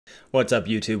What's up,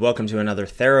 YouTube? Welcome to another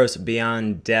Theros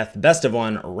Beyond Death Best of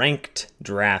One ranked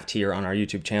draft here on our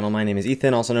YouTube channel. My name is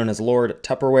Ethan, also known as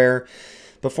LordTupperware.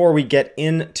 Before we get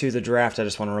into the draft, I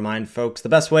just want to remind folks the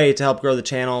best way to help grow the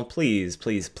channel, please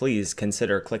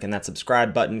consider clicking that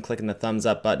subscribe button, clicking the thumbs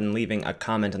up button, leaving a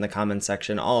comment in the comment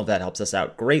section. All of that helps us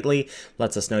out greatly,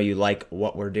 lets us know you like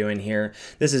what we're doing here.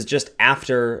 This is just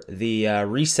after the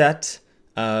reset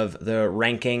of the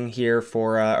ranking here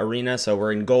for Arena, so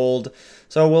we're in gold.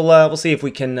 So we'll see if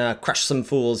we can crush some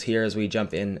fools here as we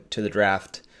jump into the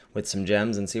draft with some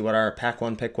gems and see what our pack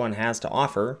one pick one has to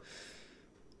offer.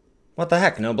 What the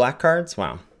heck? No black cards?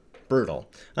 Wow, brutal.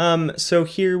 So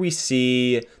here we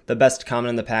see the best common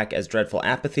in the pack as Dreadful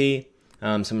Apathy.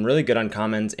 Some really good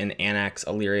uncommons in Anax,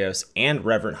 Illyrios, and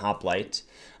Reverent Hoplite.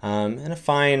 And a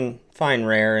fine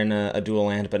rare in a dual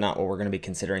land, but not what we're going to be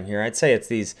considering here. I'd say it's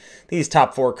these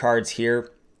top four cards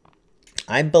here.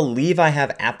 I believe I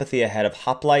have Apathy ahead of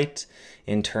Hoplite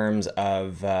in terms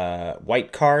of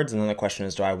white cards, and then the question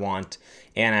is, do I want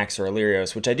Anax or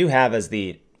Illyrios, which I do have as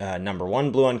the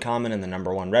 #1 blue uncommon and the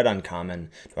 #1 red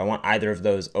uncommon. Do I want either of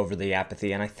those over the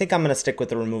Apathy? And I think I'm going to stick with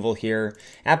the removal here.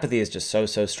 Apathy is just so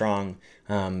strong,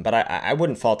 but I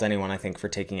wouldn't fault anyone, I think, for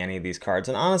taking any of these cards.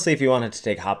 And honestly, if you wanted to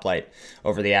take Hoplite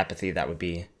over the Apathy, that would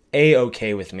be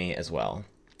a-okay with me as well.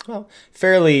 Well,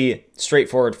 fairly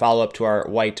straightforward follow-up to our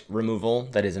white removal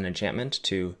that is an enchantment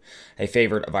to a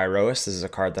favorite of Iroas. This is a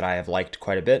card that I have liked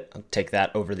quite a bit. I'll take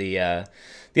that over the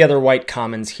other white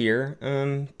commons here.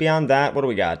 Beyond that, what do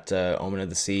we got? Omen of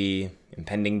the Sea,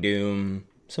 Impending Doom,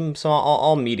 some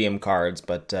all medium cards,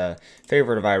 but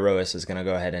favorite of Iroas is going to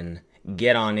go ahead and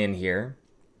get on in here.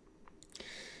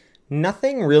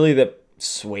 Nothing really that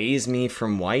sways me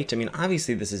from white. I mean,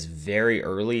 obviously this is very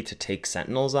early to take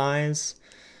Sentinel's Eyes.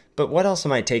 But what else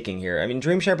am I taking here? I mean,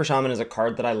 Dreamshaper Shaman is a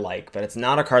card that I like, but it's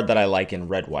not a card that I like in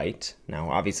red-white.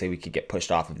 Now, obviously, we could get pushed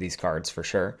off of these cards for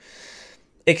sure.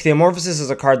 Ichthyomorphosis is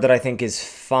a card that I think is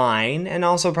fine, and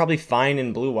also probably fine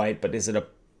in blue-white, but is it a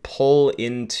pull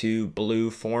into blue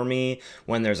for me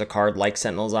when there's a card like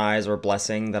Sentinel's Eyes or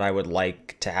Blessing that I would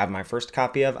like to have my first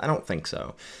copy of? I don't think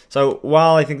so. So,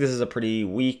 while I think this is a pretty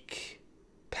weak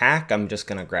pack, I'm just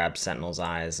going to grab Sentinel's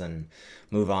Eyes and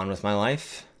move on with my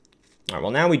life. All right,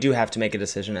 well, now we do have to make a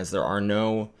decision as there are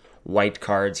no white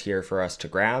cards here for us to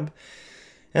grab.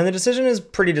 And the decision is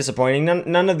pretty disappointing.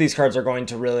 None of these cards are going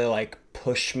to really, like,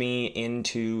 push me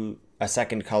into a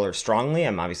second color strongly.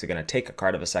 I'm obviously going to take a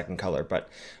card of a second color, but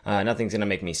nothing's going to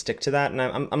make me stick to that. And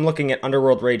I'm looking at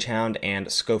Underworld Ragehound and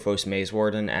Skophos Maze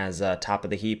Warden as top of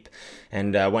the heap.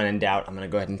 And when in doubt, I'm going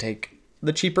to go ahead and take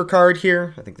the cheaper card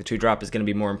here. I think the 2-drop is going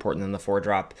to be more important than the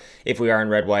 4-drop if we are in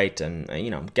red-white, and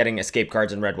you know, getting escape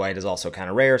cards in red-white is also kind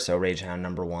of rare, so Ragehound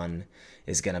 #1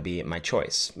 is going to be my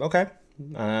choice. Okay,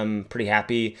 pretty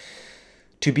happy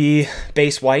to be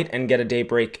base white and get a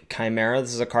Daybreak Chimera.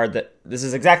 This is a card this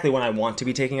is exactly when I want to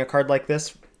be taking a card like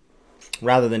this,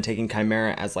 rather than taking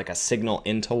Chimera as like a signal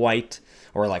into white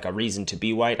or like a reason to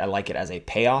be white. I like it as a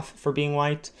payoff for being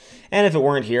white, and if it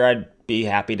weren't here, I'd be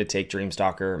happy to take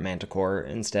Dreamstalker Manticore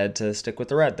instead to stick with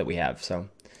the red that we have. So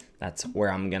that's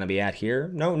where I'm going to be at here.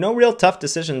 No real tough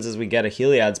decisions as we get a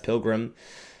Heliod's Pilgrim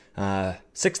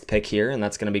 6th pick here, and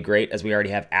that's going to be great as we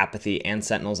already have Apathy and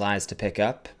Sentinel's Eyes to pick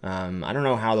up. I don't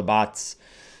know how the bots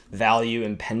value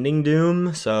Impending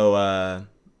Doom, so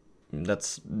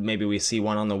that's maybe we see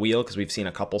one on the wheel because we've seen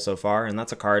a couple so far, and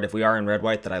that's a card if we are in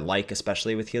red-white that I like,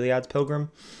 especially with Heliod's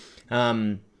Pilgrim.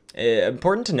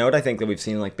 Important to note, I think, that we've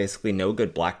seen like basically no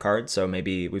good black cards, so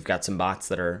maybe we've got some bots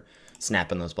that are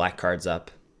snapping those black cards up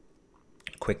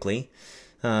quickly.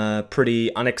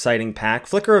 Pretty unexciting pack.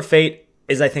 Flicker of Fate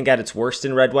is, I think, at its worst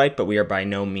in red-white, but we are by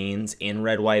no means in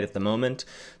red-white at the moment.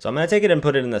 So I'm going to take it and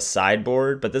put it in the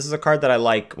sideboard, but this is a card that I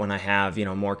like when I have, you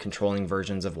know, more controlling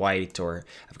versions of white, or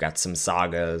I've got some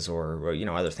sagas or you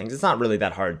know, other things. It's not really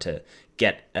that hard to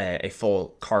get a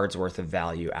full card's worth of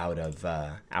value out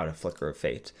of Flicker of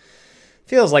Fate.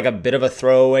 Feels like a bit of a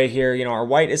throwaway here. You know, our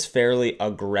white is fairly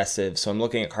aggressive, so I'm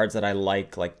looking at cards that I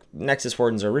like Nexus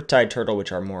Wardens or Riptide Turtle,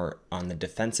 which are more on the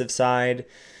defensive side.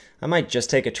 I might just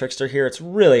take a Trickster here. It's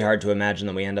really hard to imagine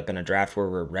that we end up in a draft where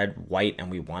we're red-white and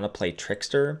we want to play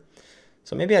Trickster.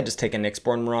 So maybe I just take a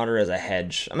Nyxborn Marauder as a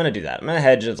hedge. I'm going to do that. I'm going to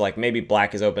hedge as like maybe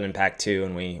black is open in pack 2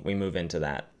 and we move into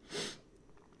that.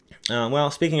 Well,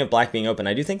 speaking of black being open,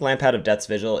 I do think Lampad of Death's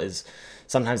Vigil is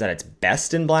sometimes at its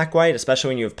best in black-white, especially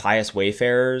when you have Pious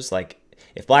Wayfarers. Like,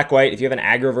 if Black-White, if you have an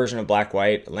aggro version of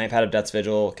Black-White, Lampad of Death's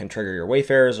Vigil can trigger your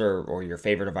Wayfarers or your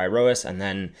favorite of Iroas, and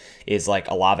then is like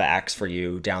a Lava Axe for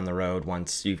you down the road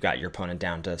once you've got your opponent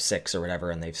down to 6 or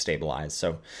whatever and they've stabilized. So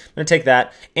I'm going to take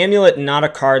that. Amulet, not a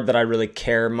card that I really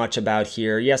care much about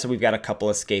here. Yeah, so we've got a couple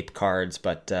escape cards,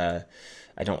 but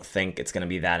I don't think it's going to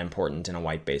be that important in a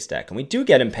white-based deck. And we do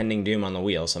get Impending Doom on the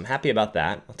wheel, so I'm happy about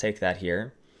that. I'll take that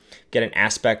here. Get an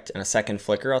Aspect and a second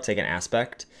Flicker. I'll take an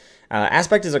Aspect.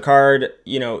 Aspect is a card,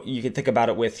 you know, you could think about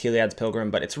it with Heliod's Pilgrim,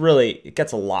 but it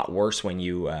gets a lot worse when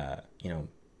you, you know,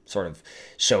 sort of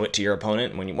show it to your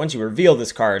opponent. Once you reveal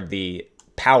this card, the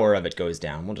power of it goes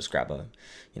down. We'll just grab a,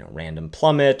 you know, random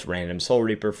Plummet, random Soul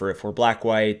Reaper for if we're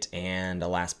Black-White, and a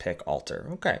last pick Altar.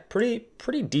 Okay,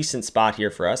 pretty decent spot here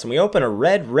for us. And we open a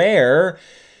red rare,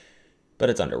 but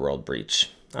it's Underworld Breach.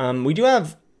 We do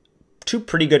have two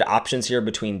pretty good options here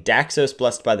between Daxos,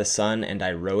 Blessed by the Sun, and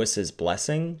Iroas's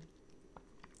Blessing.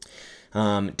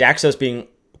 Daxos being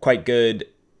quite good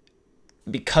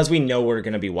because we know we're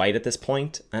going to be white at this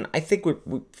point, and I think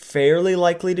we're fairly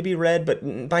likely to be red,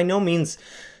 but by no means,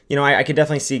 you know, I could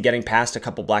definitely see getting past a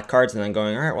couple black cards and then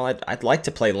going, all right, well, I'd like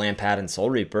to play Lampad and Soul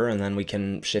Reaper, and then we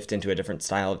can shift into a different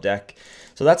style of deck.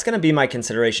 So that's going to be my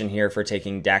consideration here for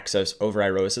taking Daxos over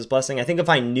Iroas's Blessing. I think if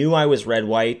I knew I was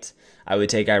red-white, I would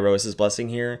take Iroas's Blessing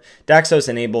here. Daxos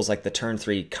enables like the turn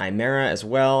 3 Chimera as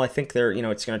well. I think they're, you know,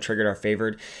 it's going to trigger our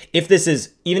favored. If this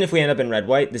is, even if we end up in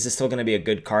red-white, this is still going to be a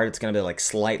good card. It's going to be like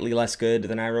slightly less good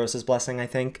than Iroas's Blessing, I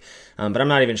think. But I'm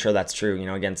not even sure that's true. You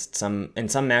know, in some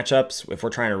matchups, if we're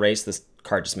trying to race, this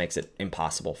card just makes it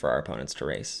impossible for our opponents to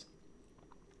race.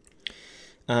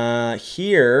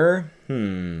 Here,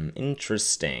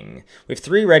 interesting. We have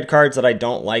 3 red cards that I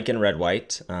don't like in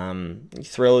red-white.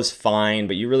 Thrill is fine,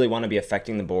 but you really want to be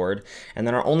affecting the board. And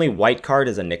then our only white card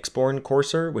is a Nyxborn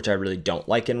Courser, which I really don't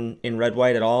like in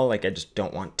red-white at all. Like, I just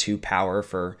don't want 2 power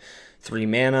for 3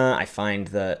 mana. I find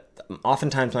that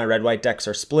oftentimes my red-white decks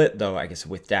are split, though I guess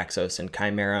with Daxos and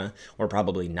Chimera, we're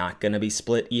probably not going to be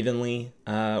split evenly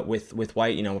with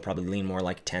white. You know, we'll probably lean more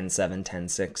like 10-7,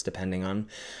 10-6, depending on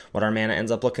what our mana ends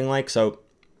up looking like. So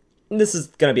this is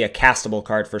going to be a castable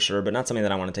card for sure, but not something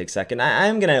that I want to take second. I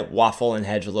am going to waffle and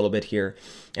hedge a little bit here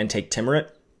and take Timurit.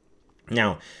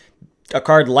 Now, a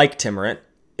card like Timurit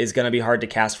is going to be hard to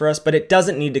cast for us, but it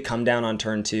doesn't need to come down on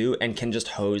turn 2 and can just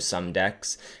hose some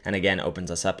decks, and again opens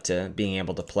us up to being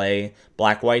able to play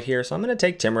Black-White here. So I'm going to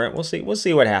take Timurit. We'll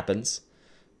see what happens.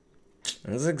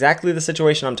 And this is exactly the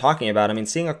situation I'm talking about. I mean,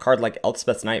 seeing a card like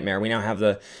Elspeth's Nightmare, we now have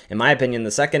the, in my opinion,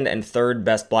 the second and third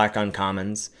best black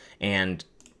uncommons, and,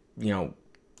 you know,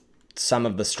 some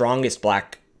of the strongest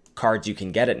black cards you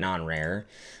can get at non-rare.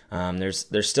 There's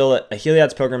still a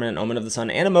Heliod's Pilgrim and an Omen of the Sun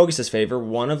and a Mogus's Favor.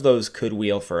 One of those could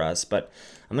wheel for us, but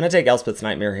I'm going to take Elspeth's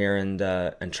Nightmare here and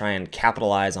try and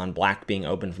capitalize on black being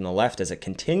open from the left as it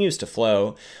continues to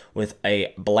flow with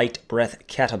a Blight Breath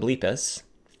Catoblepas.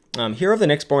 Hero of the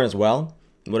Nyxborn as well.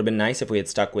 It would have been nice if we had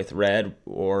stuck with red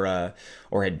or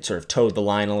had sort of towed the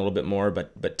line a little bit more,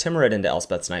 but Timurit into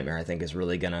Elspeth's Nightmare I think is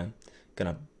really gonna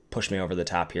push me over the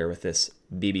top here with this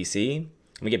BBC.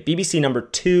 We get BBC number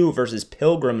 2 versus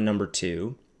Pilgrim number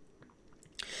 2.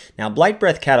 Now, Blight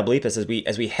Breath Catoblepas,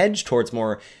 as we hedge towards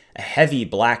more a heavy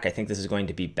black, I think this is going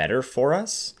to be better for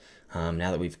us. Now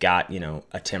that we've got, you know,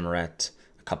 a Timurit,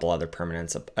 a couple other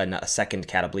permanents, a second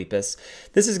Catoblepas.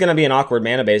 This is going to be an awkward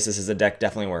mana base. This is a deck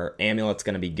definitely where Amulet's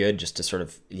going to be good just to sort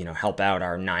of, you know, help out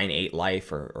our 9-8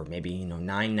 life or maybe, you know,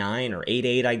 9-9 or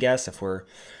 8-8, I guess, if we're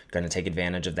going to take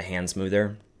advantage of the hand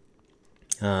smoother.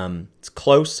 It's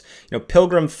close. You know,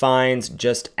 Pilgrim finds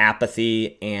just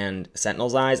Apathy and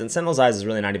Sentinel's Eyes, and Sentinel's Eyes is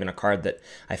really not even a card that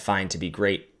I find to be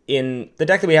great in the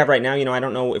deck that we have right now. You know, I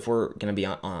don't know if we're going to be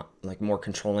like more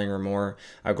controlling or more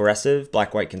aggressive.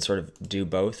 Black-White can sort of do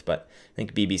both, but I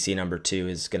think BBC number 2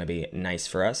 is going to be nice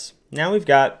for us. Now we've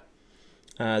got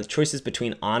choices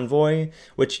between Envoy,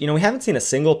 which, you know, we haven't seen a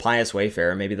single Pious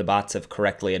Wayfarer. Maybe the bots have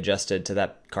correctly adjusted to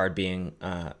that card being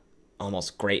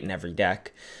almost great in every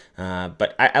deck.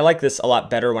 But I like this a lot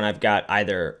better when I've got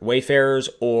either Wayfarers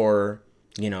or,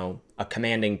 you know, a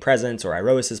Commanding Presence or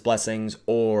Iroas's Blessings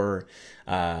or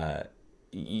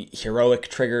heroic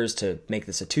triggers to make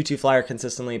this a 2/2 flyer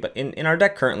consistently. But in our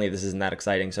deck currently, this isn't that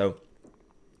exciting. So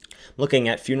looking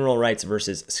at Funeral Rites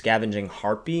versus Scavenging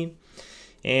Harpy.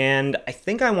 And I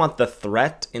think I want the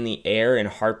threat in the air in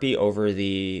Harpy over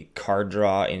the card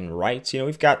draw in Rites. You know,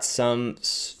 we've got some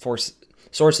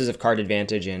sources of card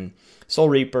advantage in Soul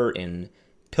Reaper, in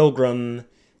Pilgrim,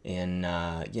 in,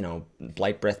 you know,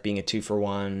 Blight Breath being a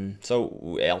 2-for-1.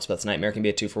 So Elspeth's Nightmare can be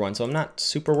a 2-for-1. So I'm not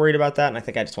super worried about that. And I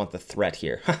think I just want the threat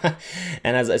here.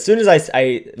 And as soon as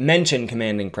I mention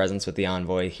Commanding Presence with the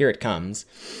Envoy, here it comes.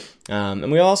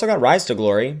 And we also got Rise to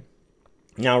Glory.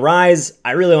 Now, Rise,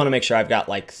 I really want to make sure I've got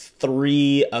like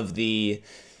 3 of the,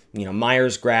 you know,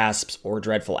 Mire's Grasps or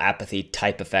Dreadful Apathy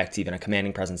type effects, even a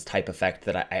Commanding Presence type effect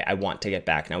that I want to get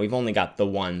back. Now, we've only got the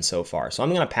 1 so far, so I'm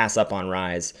going to pass up on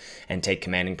Rise and take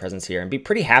Commanding Presence here and be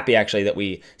pretty happy, actually, that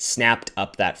we snapped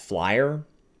up that flyer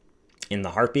in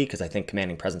the Heartbeat, because I think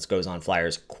Commanding Presence goes on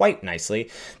flyers quite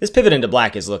nicely. This pivot into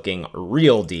black is looking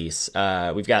real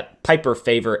decent. We've got Piper,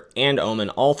 Favor, and Omen,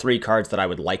 all 3 cards that I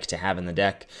would like to have in the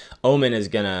deck. Omen is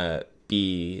going to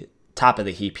be top of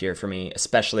the heap here for me,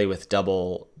 especially with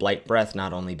double Blight Breath,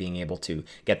 not only being able to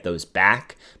get those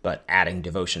back, but adding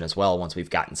Devotion as well once we've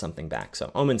gotten something back.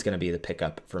 So Omen's going to be the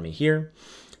pickup for me here.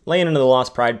 Laying into the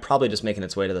Lost Pride, probably just making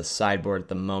its way to the sideboard at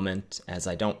the moment, as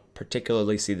I don't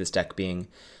particularly see this deck being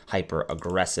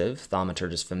hyper-aggressive.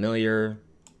 Thaumaturge is familiar,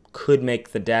 could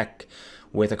make the deck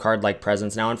with a card like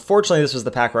Presence. Now, unfortunately, this was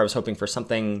the pack where I was hoping for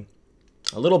something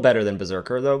a little better than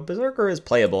Berserker, though Berserker is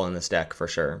playable in this deck for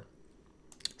sure.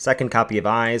 Second copy of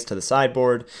Eyes to the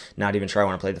sideboard. Not even sure I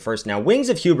want to play the first. Now, Wings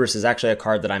of Hubris is actually a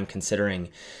card that I'm considering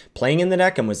playing in the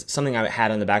deck and was something I had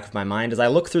in the back of my mind. As I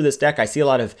look through this deck, I see a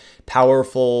lot of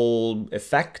powerful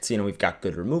effects. You know, we've got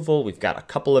good removal, we've got a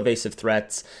couple evasive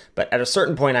threats, but at a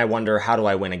certain point I wonder, how do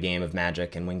I win a game of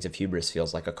Magic? And Wings of Hubris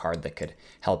feels like a card that could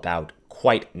help out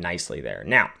quite nicely there.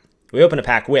 Now, we open a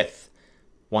pack with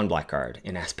 1 black card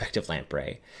in Aspect of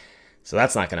Lamprey. So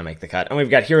that's not going to make the cut. And we've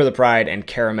got Hero of the Pride and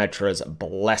Karametra's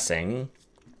Blessing.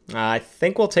 I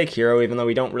think we'll take Hero, even though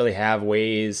we don't really have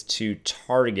ways to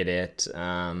target it.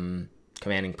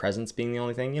 Commanding Presence being the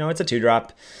only thing. You know, it's a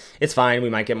 2-drop. It's fine. We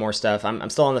might get more stuff. I'm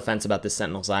still on the fence about this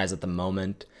Sentinel's Eyes at the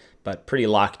moment, but pretty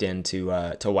locked into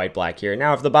to white-black here.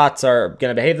 Now, if the bots are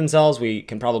going to behave themselves, we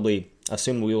can probably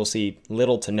assume we will see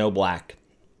little to no black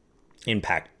in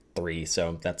pack 3,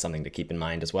 so that's something to keep in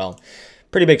mind as well.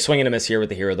 Pretty big swing and a miss here with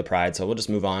the Hero of the Pride, so we'll just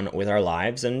move on with our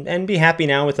lives and be happy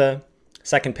now with a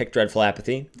second pick Dreadful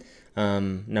Apathy.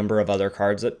 Number of other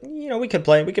cards that, you know, we could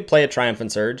play. We could play a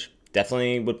Triumphant Surge.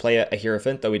 Definitely would play a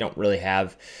Hierophant, though we don't really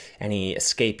have any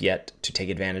escape yet to take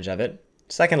advantage of it.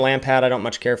 Second Lampad I don't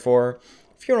much care for.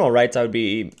 Funeral Rites I would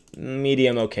be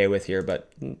medium okay with here, but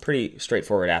pretty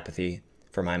straightforward Apathy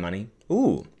for my money.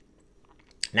 Ooh,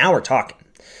 now we're talking.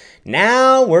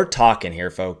 Now we're talking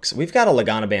here, folks. We've got a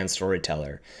Lagana Band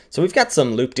Storyteller. So we've got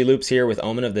some loop-de-loops here with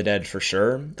Omen of the Dead for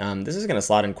sure. This is going to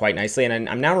slot in quite nicely, and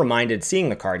I'm now reminded, seeing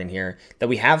the card in here, that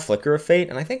we have Flicker of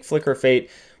Fate, and I think Flicker of Fate,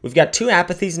 we've got 2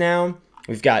 Apathies now.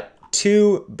 We've got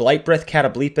 2 Blight Breath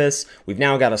Catoblepus. We've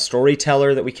now got a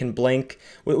Storyteller that we can blink.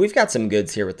 We've got some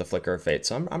goods here with the Flicker of Fate,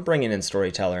 so I'm bringing in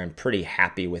Storyteller and pretty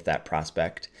happy with that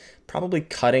prospect. Probably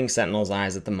cutting Sentinel's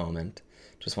Eyes at the moment.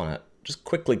 Just want to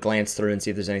quickly glance through and see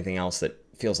if there's anything else that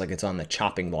feels like it's on the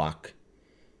chopping block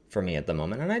for me at the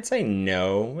moment. And I'd say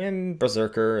no, and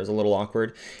Berserker is a little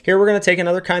awkward. Here we're going to take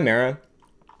another Chimera.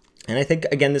 And I think,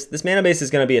 again, this mana base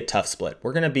is going to be a tough split.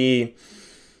 We're going to be,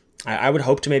 I would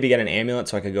hope to maybe get an Amulet,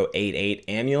 so I could go 8/8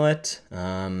 Amulet.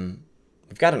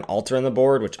 We've got an Altar on the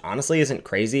board, which honestly isn't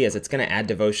crazy, as it's going to add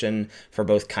Devotion for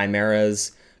both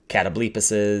Chimeras,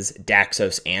 Catoblepuses,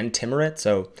 Daxos, and Timurit.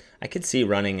 So I could see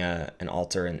running an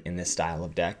Altar in this style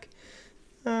of deck.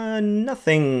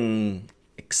 Nothing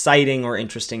exciting or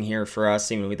interesting here for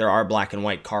us. I mean, there are black and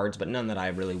white cards, but none that I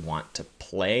really want to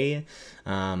play.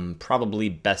 Probably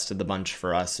best of the bunch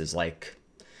for us is like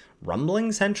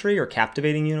Rumbling Sentry or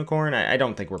Captivating Unicorn. I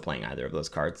don't think we're playing either of those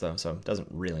cards, though, so it doesn't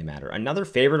really matter. Another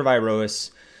favorite of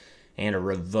Iroas and a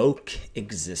Revoke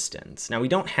Existence. Now, we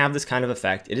don't have this kind of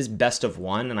effect. It is best of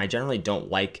 1, and I generally don't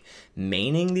like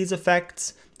maining these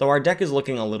effects, though our deck is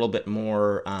looking a little bit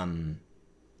more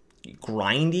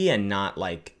grindy and not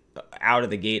like out of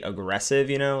the gate aggressive,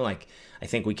 you know? Like, I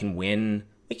think we can win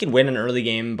an early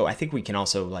game, but I think we can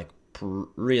also like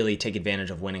really take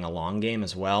advantage of winning a long game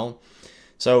as well.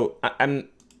 So I'm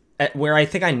at where I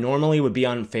think I normally would be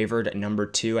unfavored at number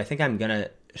 2. I think I'm gonna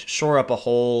shore up a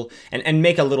hole and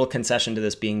make a little concession to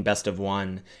this being best of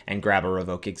 1 and grab a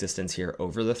Revoke Existence here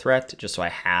over the threat, just so I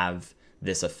have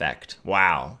this effect.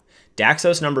 Wow.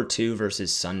 Daxos number 2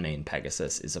 versus Sunmane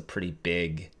Pegasus is a pretty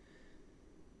big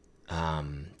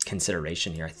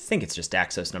consideration here. I think it's just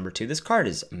Daxos number 2. This card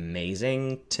is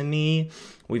amazing to me.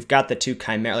 We've got the 2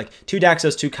 Chimera, like 2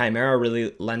 Daxos, 2 Chimera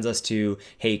really lends us to,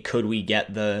 hey, could we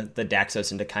get the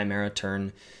Daxos into Chimera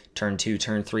turn 2,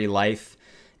 turn 3 life?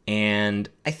 And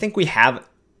I think we have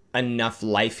enough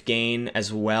life gain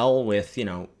as well with,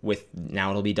 with now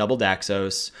it'll be double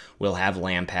Daxos. We'll have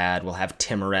Lampad. We'll have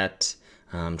Timuret.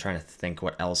 I'm trying to think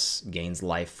what else gains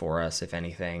life for us, if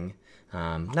anything.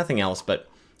 Nothing else, but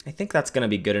I think that's going to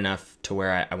be good enough to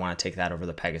where I want to take that over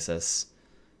the Pegasus.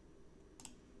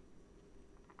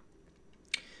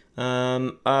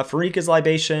 Farika's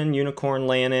Libation, Unicorn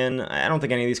laying in. I don't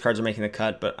think any of these cards are making the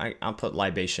cut, but I'll put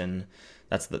Libation.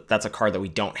 That's a card that we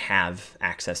don't have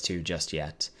access to just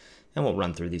yet. And we'll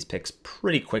run through these picks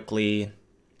pretty quickly.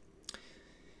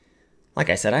 Like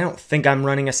I said, I don't think I'm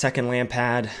running a second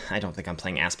Lampad. I don't think I'm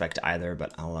playing Aspect either,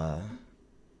 but I'll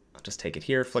just take it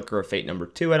here. Flicker of Fate number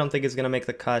 2 I don't think is going to make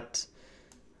the cut.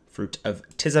 Fruit of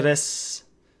Tizidus.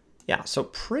 Yeah, so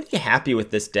pretty happy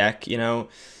with this deck.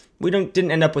 We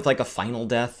didn't end up with like a Final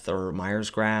Death or Mire's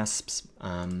Grasps.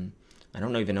 I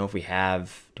don't even know if we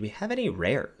have... Do we have any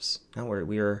rares? No,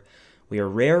 we are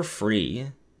rare free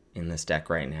in this deck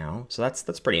right now. So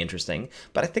that's pretty interesting.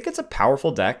 But I think it's a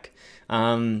powerful deck.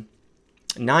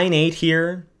 9-8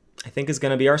 here, I think, is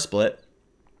going to be our split.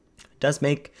 It does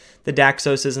make the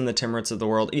Daxoses and the Timurets of the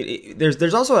world.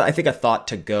 There's also, I think, a thought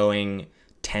to going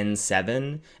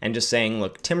 10-7 and just saying,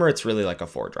 look, Timuret's really like a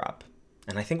 4-drop.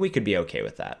 And I think we could be okay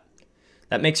with that.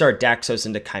 That makes our Daxos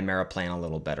into Chimera plan a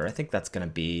little better. I think that's going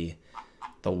to be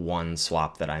the one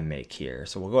swap that I make here.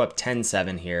 So we'll go up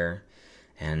 10-7 here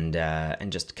and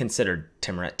just consider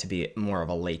Timuret to be more of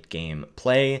a late game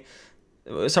play.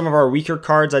 Some of our weaker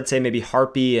cards, I'd say maybe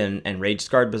Harpy and Rage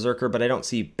Scarred Berserker, but I don't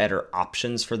see better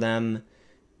options for them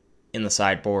in the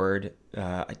sideboard.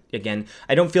 Again,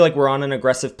 I don't feel like we're on an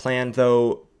aggressive plan,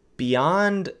 though.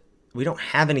 Beyond, we don't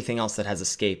have anything else that has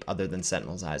escape other than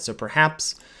Sentinel's Eyes. So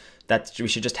perhaps we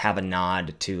should just have a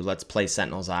nod to let's play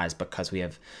Sentinel's Eyes because we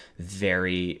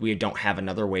don't have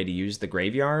another way to use the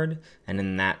graveyard. And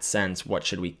in that sense, what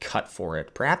should we cut for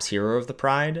it? Perhaps Hero of the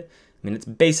Pride. I mean, it's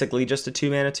basically just a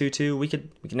 2-mana 2/2. We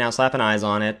can now slap an Eyes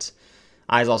on it.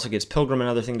 Eyes also gives Pilgrim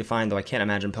another thing to find, though I can't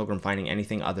imagine Pilgrim finding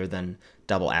anything other than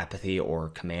double Apathy or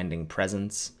Commanding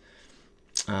Presence.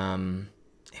 I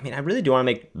mean, I really do want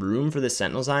to make room for the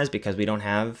Sentinel's Eyes because we don't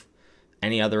have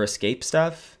any other escape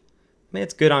stuff. I mean,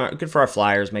 it's good for our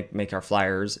flyers, make our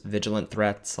flyers vigilant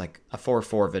threats. Like a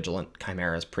 4/4 vigilant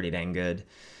Chimera is pretty dang good.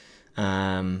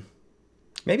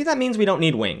 Maybe that means we don't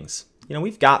need wings.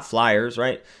 We've got flyers,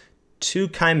 right? 2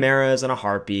 Chimeras and a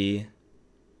Harpy.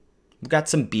 We've got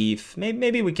some beef.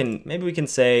 Maybe we can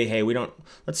say, hey,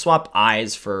 let's swap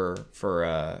Eyes for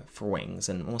wings,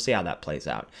 and we'll see how that plays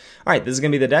out. All right, this is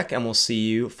gonna be the deck, and we'll see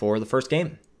you for the first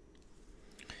game.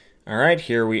 All right,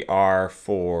 here we are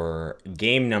for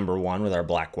game number 1 with our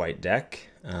black-white deck.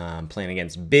 Playing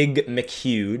against Big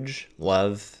McHuge.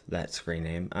 Love that screen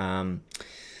name.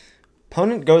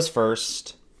 Opponent goes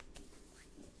first.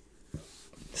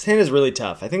 This hand is really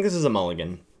tough. I think this is a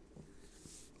mulligan.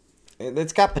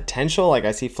 It's got potential. Like,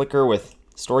 I see Flicker with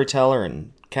Storyteller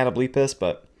and Catoblepus,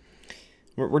 but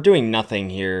we're doing nothing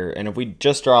here. And if we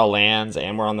just draw lands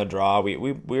and we're on the draw,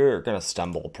 we're going to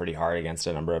stumble pretty hard against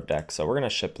a number of decks. So we're going to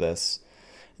ship this.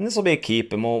 And this will be a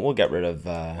keep, and we'll get rid of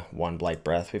 1 Blight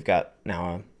Breath. We've got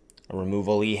now a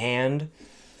removal-y hand.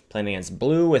 Playing against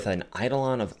blue with an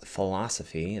Eidolon of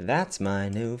Philosophy. That's my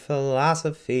new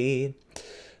philosophy.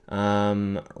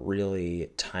 Really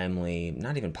timely,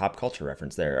 not even pop culture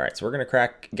reference there. All right, so we're going to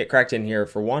get cracked in here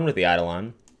for 1 with the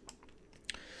Eidolon.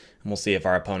 And we'll see if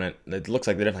our opponent, it looks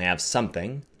like they definitely have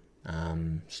something.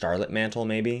 Starlit Mantle,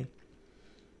 maybe.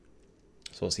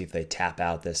 So we'll see if they tap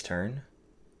out this turn.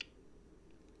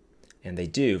 And they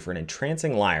do for an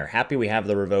Entrancing Lyre. Happy we have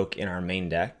the Revoke in our main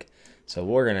deck. So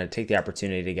we're going to take the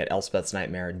opportunity to get Elspeth's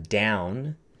Nightmare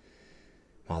down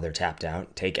while they're tapped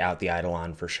out. Take out the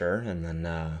Eidolon for sure, and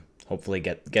then hopefully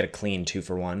get a clean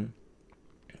 2-for-1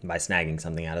 by snagging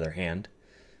something out of their hand.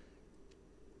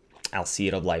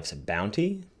 Alseid of Life's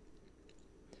Bounty.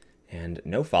 And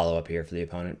no follow-up here for the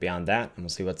opponent beyond that. And we'll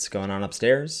see what's going on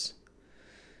upstairs.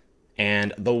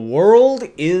 And the world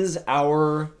is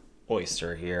our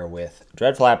oyster here with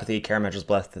Dreadful Apathy, Karametra's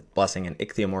Blessing, and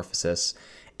Ichthyomorphosis,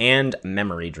 and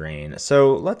Memory Drain.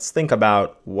 So let's think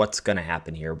about what's going to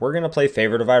happen here. We're going to play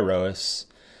Favorite of Iroas.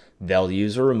 They'll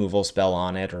use a removal spell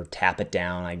on it, or tap it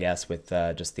down, I guess, with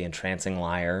just the Entrancing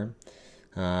Lyre.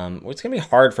 It's going to be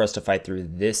hard for us to fight through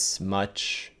this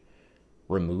much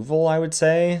removal, I would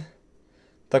say.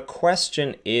 The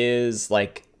question is,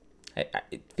 like,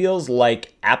 it feels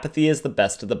like Apathy is the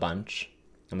best of the bunch,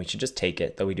 and we should just take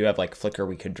it, though we do have, like, Flicker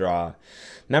we could draw.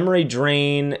 Memory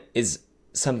Drain is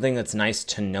something that's nice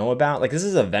to know about. Like, this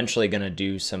is eventually going to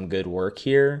do some good work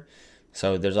here,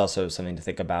 so there's also something to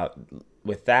think about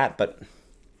with that, but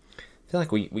I feel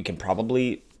like we can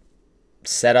probably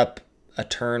set up a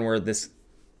turn where this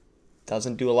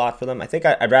doesn't do a lot for them. I think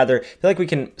I'd rather feel like we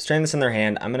can strand this in their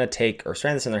hand. I'm going to take, or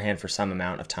strand this in their hand for some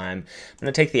amount of time. I'm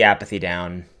going to take the apathy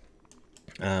down.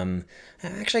 I'm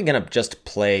actually going to just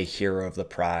play Hero of the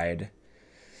Pride,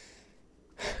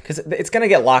 because it's going to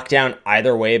get locked down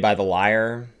either way by the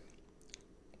Liar.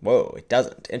 Whoa, it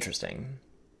doesn't. Interesting.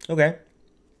 Okay.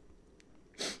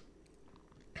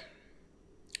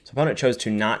 So opponent chose to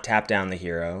not tap down the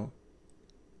hero.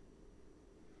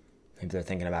 Maybe they're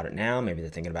thinking about it now. Maybe they're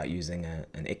thinking about using an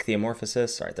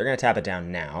Ichthyomorphosis. All right, they're going to tap it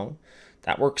down now.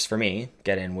 That works for me.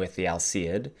 Get in with the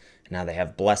Alseid. Now they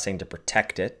have Blessing to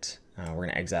protect it. We're going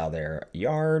to exile their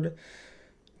Yard.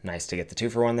 Nice to get the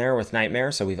 2-for-1 there with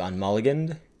Nightmare, so we've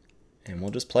unmulliganed. And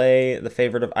we'll just play the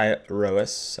favorite of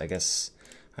Iroas. I guess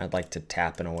I'd like to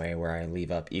tap in a way where I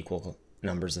leave up equal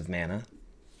numbers of mana.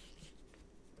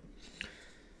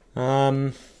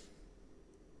 And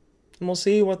we'll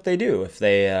see what they do. If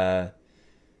they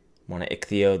want to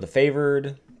Ichthyo the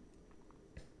favored,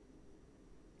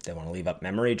 they want to leave up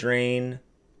Memory Drain.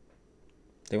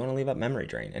 They want to leave up Memory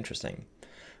Drain. Interesting.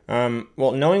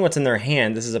 Well, knowing what's in their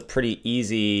hand, this is a pretty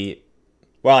easy...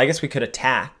 Well, I guess we could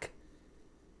attack.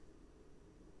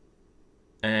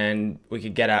 And we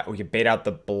could bait out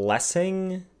the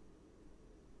Blessing.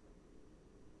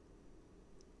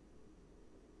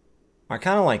 I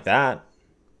kind of like that.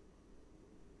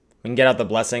 We can get out the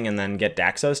Blessing and then get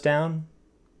Daxos down.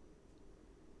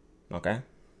 Okay.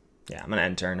 Yeah, I'm going to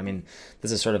end turn. I mean,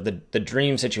 this is sort of the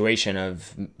dream situation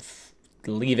of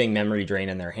leaving Memory Drain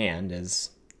in their hand is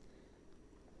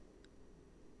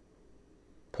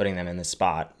putting them in this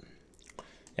spot.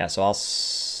 Yeah, so I'll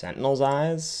Sentinel's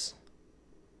Eyes.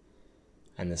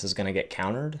 And this is going to get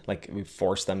countered. Like, we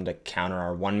force them to counter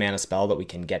our 1-mana spell that we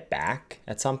can get back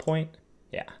at some point.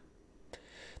 Yeah.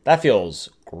 That feels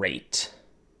great,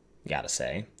 gotta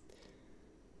say.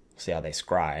 See how they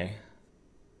scry.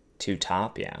 2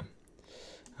 top, yeah.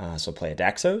 So play a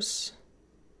Daxos.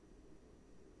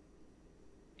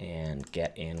 And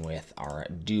get in with our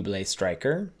Double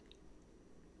Striker.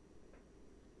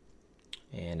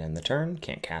 And end the turn.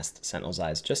 Can't cast Sentinel's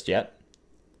Eyes just yet.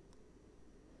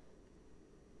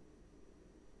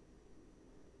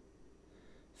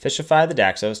 Fishify the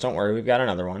Daxos. Don't worry, we've got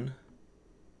another one.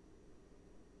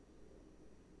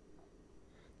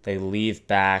 They leave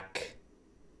back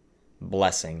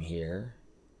Blessing here.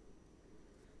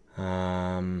 Do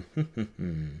I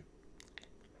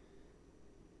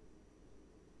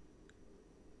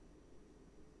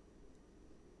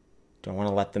want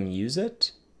to let them use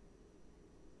it?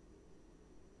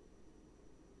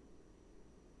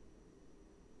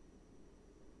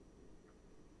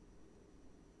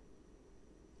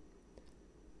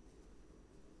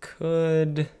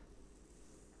 Could...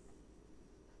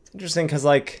 It's interesting because,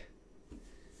 like,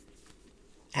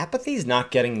 Apathy's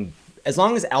not getting... As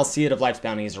long as Alseid of Life's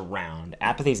Bounty is around,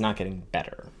 Apathy's not getting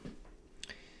better.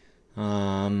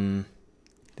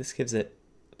 This gives it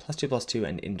 +2/+2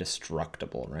 and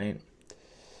indestructible, right?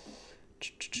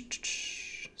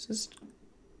 This is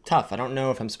tough. I don't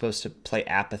know if I'm supposed to play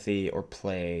Apathy or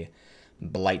play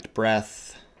Blight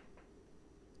Breath.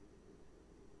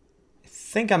 I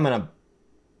think I'm going to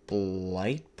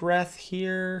Blight Breath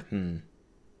here.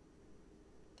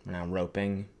 We're now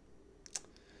roping.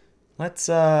 Let's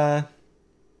go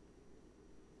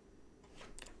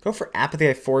for Apathy.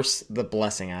 I force the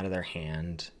Blessing out of their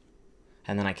hand.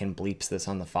 And then I can bleeps this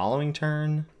on the following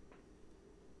turn.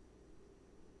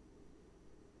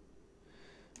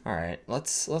 Alright,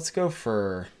 let's go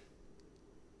for...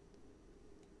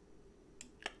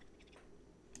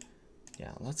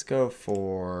 Yeah, let's go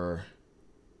for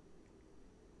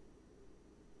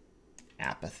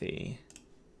Apathy.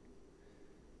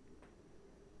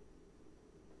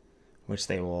 Which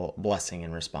they will Blessing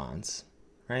in response,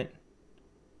 right?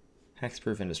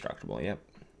 Hexproof indestructible, yep.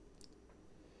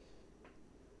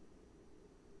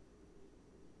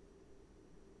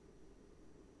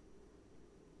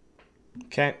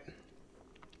 Okay.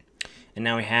 And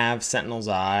now we have Sentinel's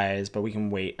Eyes, but we can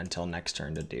wait until next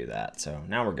turn to do that. So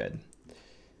now we're good.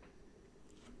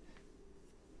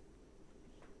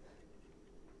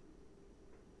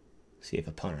 See if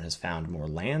opponent has found more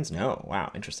lands. No.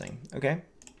 Wow, interesting. Okay.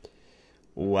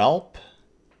 Welp.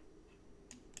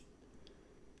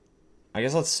 I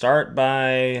guess let's start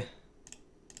by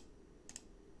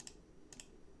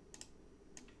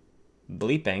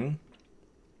bleeping.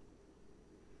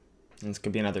 This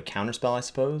could be another counterspell, I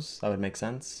suppose. That would make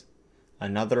sense.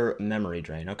 Another Memory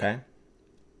Drain. Okay.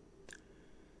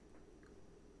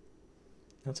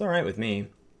 That's all right with me.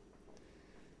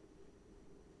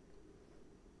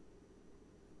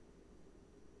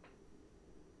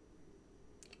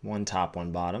 One top,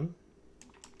 one bottom.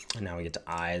 And now we get to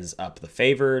eyes up the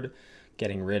favored,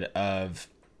 getting rid of,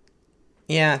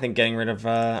 yeah, I think getting rid of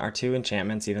our 2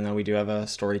 enchantments, even though we do have a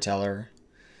storyteller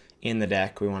in the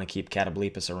deck. We want to keep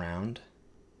Catoblepas around.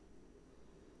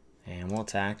 And we'll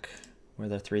attack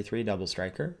with a 3/3 double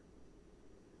striker.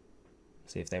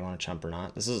 See if they want to chump or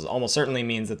not. This is almost certainly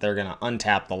means that they're going to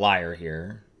untap the liar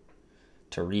here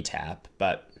to retap,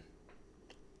 but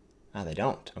they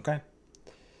don't. Okay.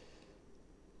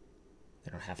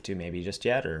 They don't have to maybe just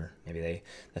yet, or maybe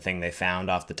the thing they found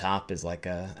off the top is like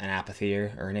an apathy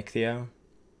or an Ichthyo.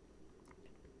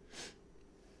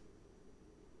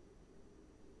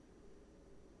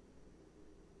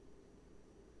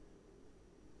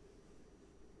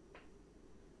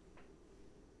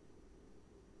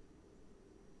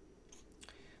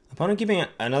 Opponent keeping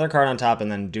another card on top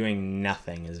and then doing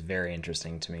nothing is very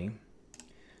interesting to me.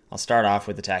 I'll start off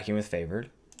with attacking with favored.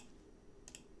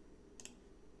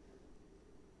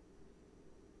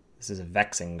 This is a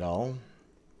Vexing Gull.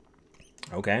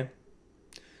 Okay.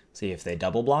 See if they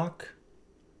double block.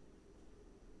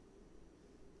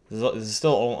 This is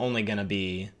still only going to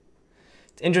be...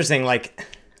 It's interesting, like...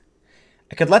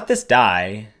 I could let this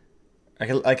die.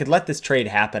 I could let this trade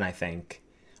happen, I think,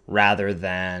 rather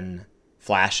than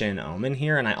flash in Omen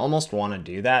here, and I almost want to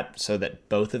do that so that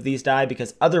both of these die,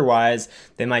 because otherwise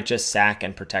they might just sack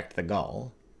and protect the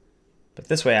Gull. But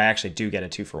this way I actually do get a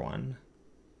 2-for-1.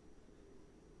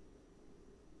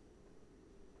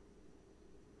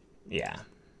 Yeah.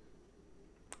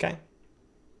 Okay.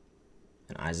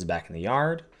 And Eyes is back in the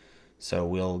yard. So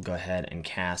we'll go ahead and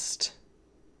cast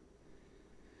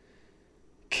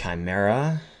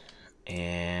Chimera.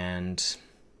 And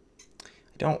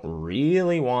I don't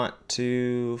really want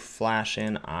to flash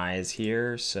in Eyes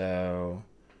here, so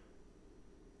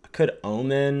I could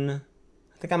Omen.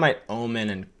 I think I might Omen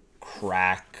and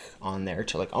crack on there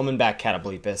to like Omen back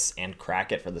Catoblepas and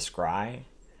crack it for the Scry.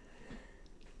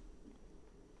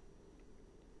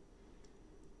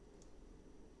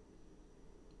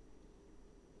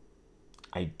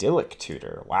 Idyllic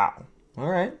Tutor. Wow. All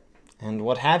right. And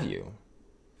what have you?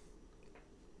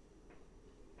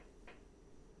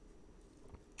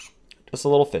 Just a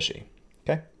little fishy.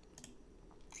 Okay.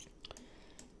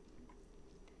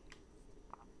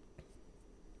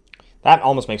 That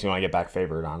almost makes me want to get back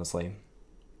favored, honestly,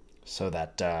 so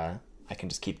that I can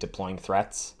just keep deploying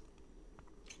threats.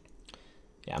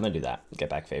 Yeah, I'm going to do that. Get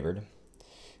back favored.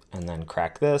 And then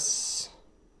crack this.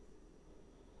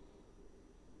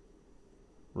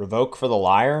 Revoke for the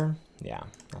liar? Yeah,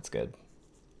 that's good.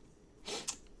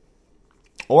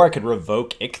 Or I could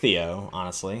revoke Ichthyo,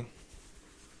 honestly.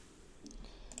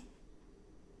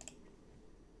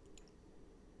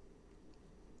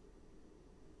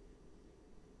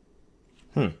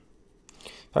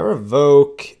 If I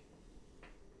revoke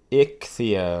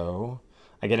Ichthyo,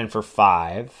 I get in for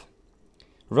 5.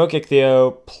 Revoke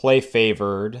Ichthyo, play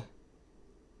favored.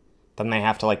 Then they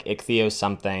have to like Ichthyo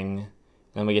something.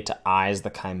 Then we get to Eyes the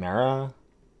Chimera.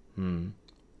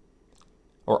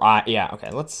 Or yeah,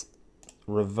 okay, let's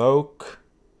revoke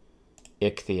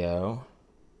Ichthyo.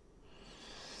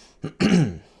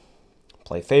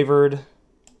 Play favored.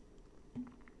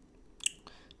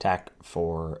 Attack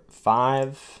for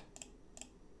 5.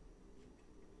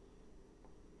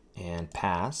 And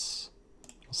pass.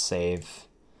 Save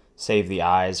the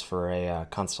Eyes for a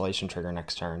Constellation trigger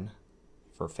next turn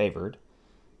for favored.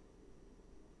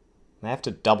 They have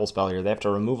to double spell here. They have to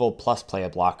removal plus play a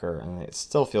blocker, and it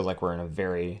still feels like we're in a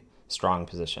very strong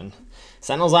position.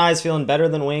 Sentinel's Eyes feeling better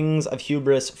than Wings of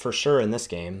Hubris for sure in this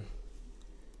game.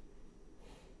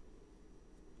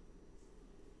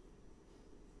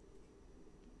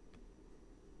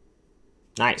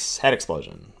 Nice. Head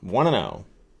explosion. 1-0.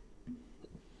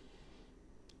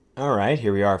 All right,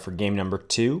 here we are for game number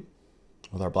 2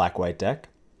 with our black-white deck.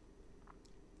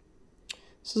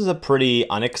 This is a pretty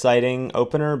unexciting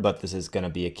opener, but this is going to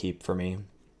be a keep for me.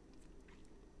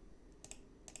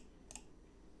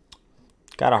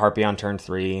 Got a Harpy on turn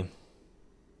 3.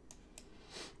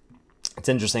 It's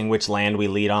interesting which land we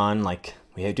lead on. Like,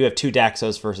 we do have 2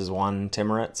 Daxos versus 1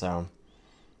 Timurit, so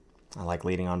I like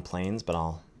leading on plains, but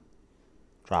I'll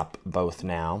drop both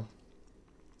now.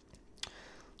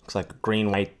 Looks like a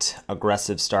green-white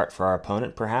aggressive start for our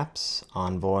opponent, perhaps.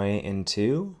 Envoy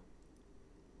into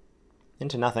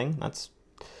nothing.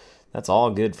 That's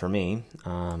all good for me.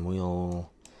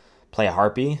 We'll play a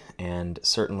Harpy and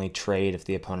certainly trade if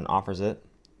the opponent offers it.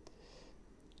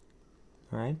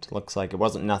 All right, looks like it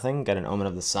wasn't nothing. Got an Omen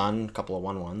of the Sun, a couple of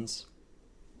 1/1s.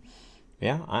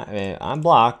 Yeah, I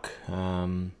block. If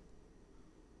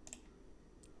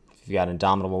you've got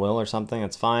Indomitable Will or something,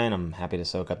 that's fine. I'm happy to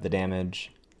soak up the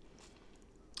damage.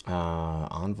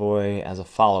 Envoy as a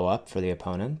follow-up for the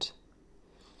opponent.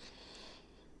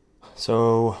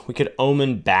 So we could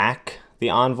Omen back the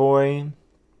Envoy.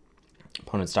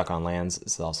 Opponent stuck on lands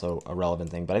is also a relevant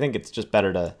thing, but I think it's just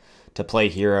better to play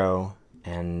Hero,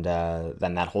 and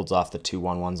then that holds off the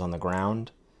 2/1/1s on the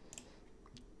ground.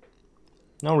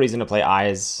 No reason to play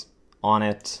Eyes on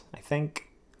it, I think.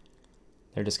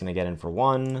 They're just going to get in for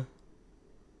 1.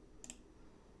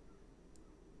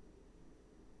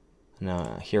 And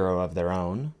a hero of their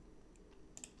own.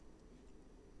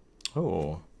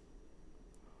 Oh.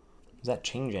 Does that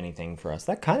change anything for us?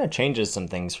 That kind of changes some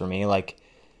things for me. Like,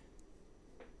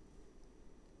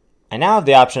 I now have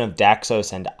the option of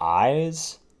Daxos and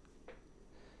Eyes.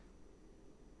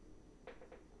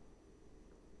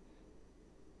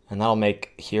 And that'll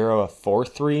make Hero a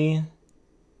 4/3.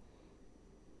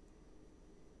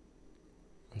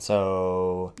 And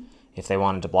so if they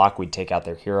wanted to block, we'd take out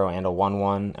their Hero and a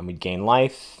 1/1, and we'd gain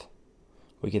life.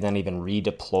 We could then even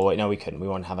redeploy. No, we couldn't. We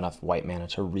wouldn't have enough white mana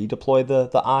to redeploy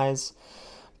the Eyes.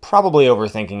 Probably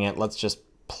overthinking it. Let's just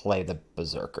play the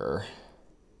Berserker.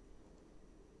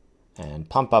 And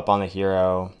pump up on the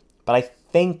Hero. But I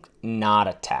think not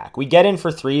attack. We get in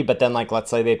for 3, but then, like, let's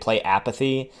say they play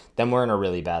Apathy, then we're in a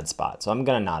really bad spot. So I'm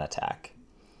going to not attack.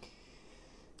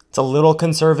 It's a little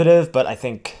conservative, but I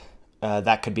think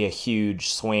that could be a huge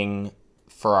swing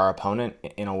for our opponent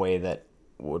in a way that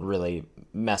would really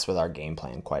mess with our game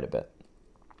plan quite a bit.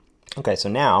 Okay, so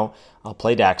now I'll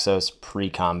play Daxos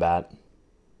pre-combat.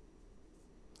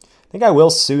 I think I will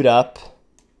suit up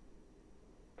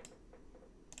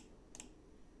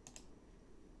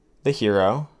the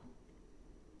Hero.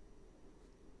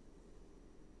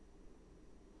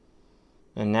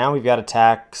 And now we've got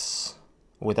attacks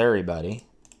with everybody.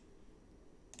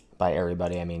 By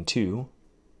everybody, I mean 2.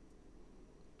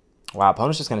 Wow,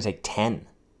 opponent's just going to take 10.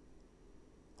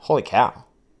 Holy cow.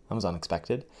 That was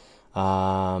unexpected.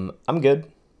 I'm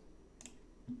good.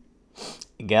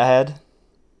 Go ahead.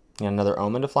 You got another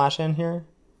Omen to flash in here?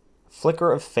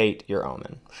 Flicker of Fate, your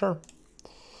Omen. Sure.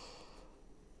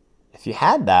 If you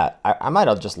had that, I might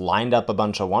have just lined up a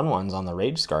bunch of 1/1s on the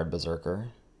Rage Scarred Berserker.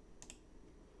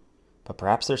 But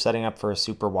perhaps they're setting up for a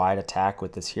super wide attack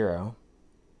with this Hero.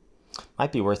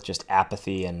 Might be worth just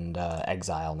Apathy and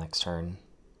Exile next turn.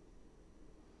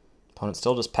 Opponent's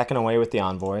still just pecking away with the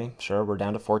Envoy. Sure, we're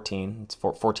down to 14. It's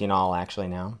 14 all actually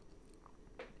now.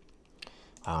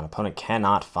 Wow, an opponent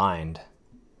cannot find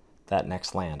that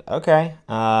next land. Okay,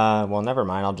 well, never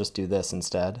mind. I'll just do this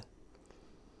instead.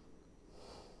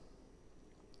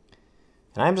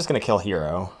 And I'm just going to kill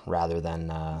Hero rather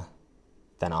than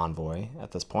Envoy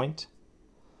at this point.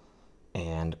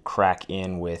 And crack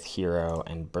in with Hero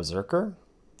and Berserker.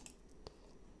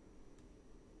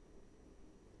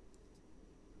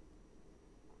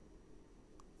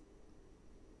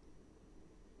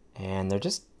 And they're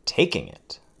just taking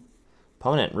it.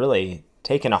 Opponent really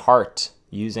taking a heart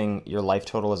using your life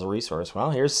total as a resource.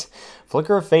 Well, here's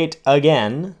Flicker of Fate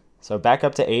again. So back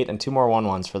up to 8 and 2 more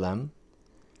 1/1s for them.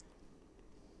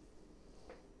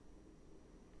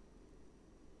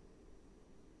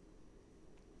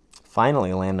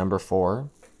 Finally, land number 4.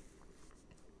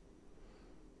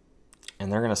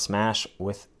 And they're going to smash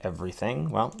with everything.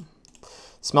 Well,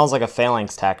 smells like a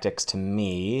Phalanx Tactics to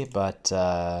me, but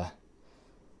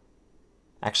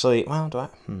actually, well, do I?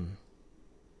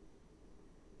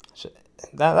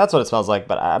 That's what it smells like,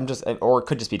 but I'm just, or it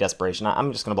could just be Desperation.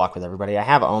 I'm just going to block with everybody. I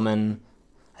have Omen.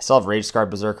 I still have Rage Scarred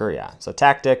Berserker, yeah. So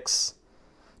Tactics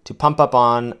to pump up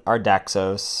on our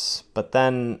Daxos, but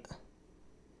then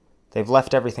they've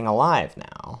left everything alive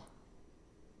now.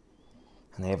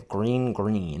 And they have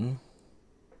green.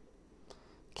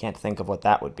 Can't think of what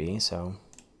that would be, so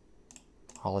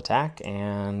I'll attack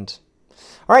and...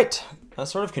 All right, a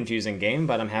sort of confusing game,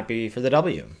 but I'm happy for the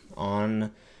W.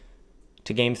 On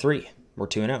to game 3. We're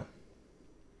 2-0. All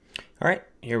right,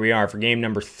 here we are for game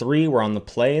number 3. We're on the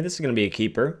play. This is going to be a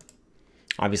keeper.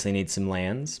 Obviously needs some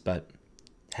lands, but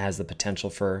has the potential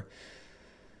for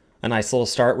a nice little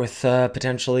start with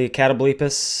potentially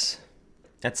Catoblepus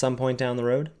at some point down the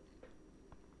road.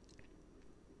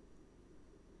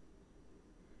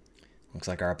 Looks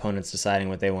like our opponent's deciding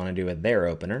what they want to do with their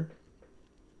opener.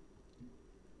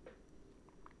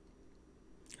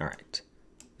 All right,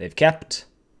 they've kept,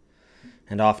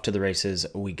 and off to the races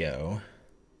we go.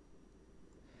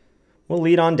 We'll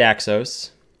lead on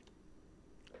Daxos.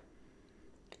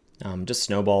 Just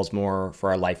snowballs more for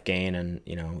our life gain, and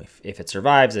you know, if it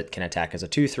survives, it can attack as a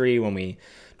 2/3 when we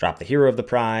drop the Hero of the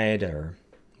Pride or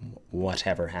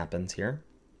whatever happens here.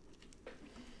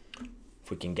 If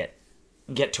we can get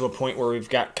to a point where we've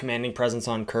got commanding presence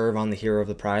on curve on the Hero of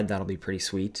the Pride, that'll be pretty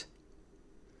sweet.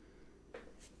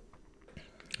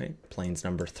 Right? Plains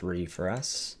number 3 for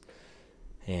us.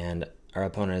 And our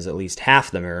opponent is at least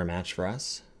half the mirror match for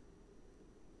us.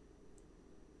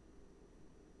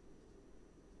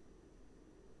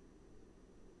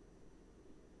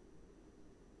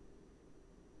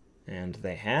 And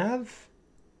they have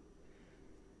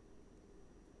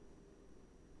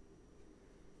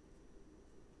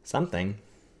something.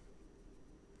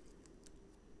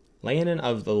 Leonin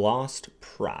of the Lost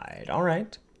Pride. All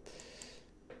right.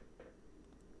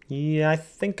 Yeah, I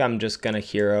think I'm just going to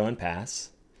hero and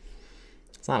pass.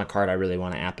 It's not a card I really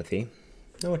want to apathy.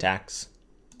 No attacks.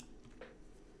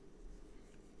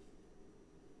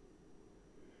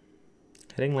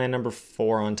 Hitting land number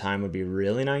 4 on time would be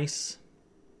really nice.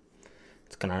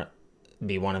 It's going to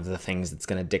be one of the things that's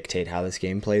going to dictate how this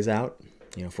game plays out.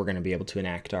 You know, if we're going to be able to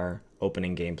enact our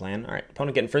opening game plan. All right,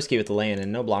 opponent getting frisky with the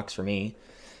Leonin. No blocks for me.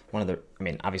 I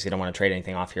mean, obviously don't want to trade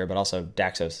anything off here, but also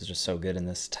Daxos is just so good in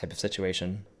this type of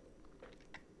situation.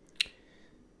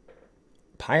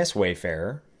 Pious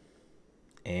Wayfarer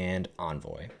and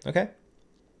Envoy. Okay.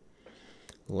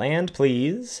 Land,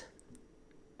 please.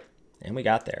 And we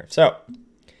got there. So,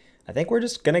 I think we're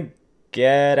just going to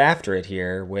get after it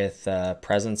here with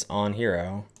Presence on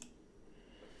hero.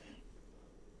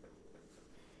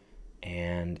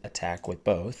 And attack with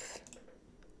both.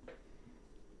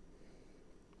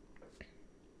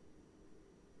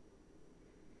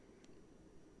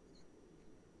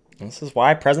 This is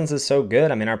why Presence is so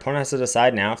good. I mean, our opponent has to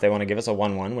decide now if they want to give us a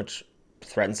 1-1, which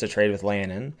threatens to trade with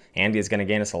Leonin. Andy is going to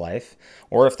gain us a life.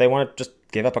 Or if they want to just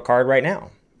give up a card right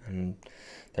now. And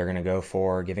they're going to go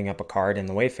for giving up a card in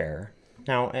the Wayfarer.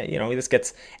 Now, you know, this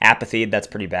gets apathied. That's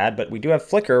pretty bad. But we do have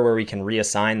Flicker where we can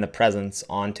reassign the Presence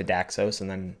onto Daxos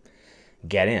and then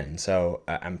get in. So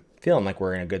I'm feeling like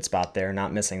we're in a good spot there,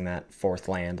 not missing that 4th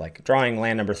land. Like drawing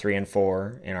land number 3 and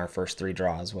 4 in our first 3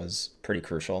 draws was pretty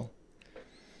crucial.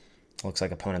 Looks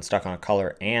like opponent stuck on a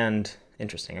color and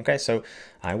interesting. Okay, so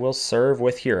I will serve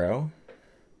with hero.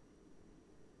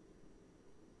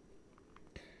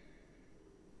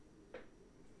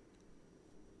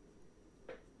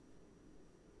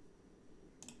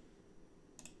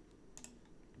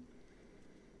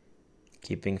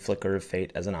 Keeping Flicker of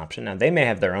Fate as an option. Now they may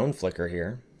have their own Flicker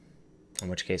here, in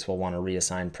which case we'll want to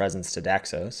reassign Presence to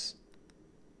Daxos.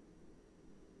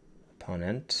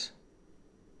 Opponent.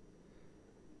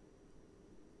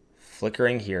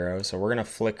 Flickering hero, so we're going to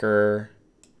flicker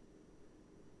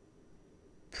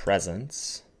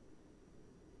Presence.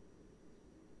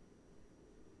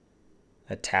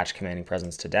 Attach Commanding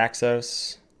Presence to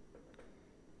Daxos.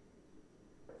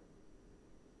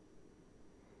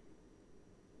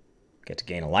 Get to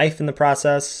gain a life in the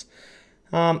process.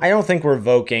 I don't think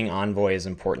revoking Envoy is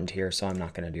important here, so I'm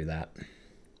not going to do that.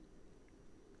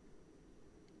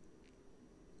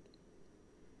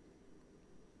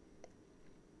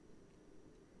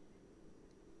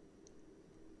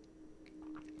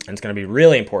 And it's going to be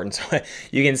really important. So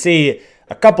you can see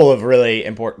a couple of really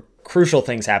important, crucial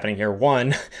things happening here.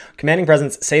 One, Commanding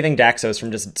Presence saving Daxos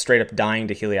from just straight up dying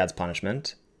to Heliod's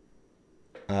Punishment.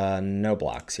 No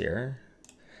blocks here.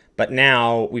 But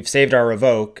now we've saved our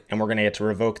revoke, and we're going to get to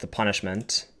revoke the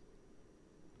punishment.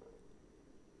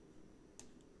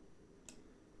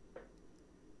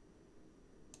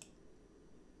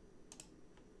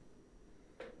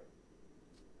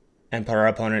 And put our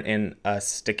opponent in a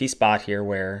sticky spot here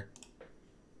where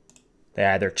they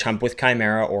either chump with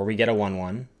Chimera or we get a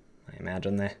 1-1. I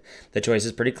imagine the choice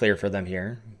is pretty clear for them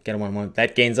here. Get a 1-1.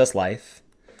 That gains us life.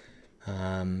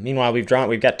 Meanwhile, we've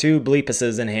got 2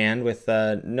 Bleepuses in hand with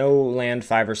no land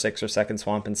 5 or 6 or second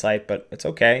swamp in sight, but it's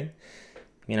okay.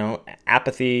 You know,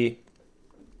 apathy.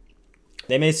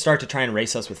 They may start to try and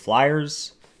race us with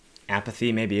flyers.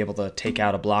 Apathy may be able to take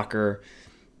out a blocker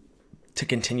to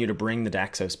continue to bring the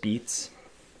Daxos beats.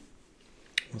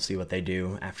 We'll see what they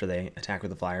do after they attack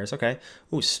with the flyers. Okay.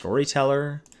 Ooh,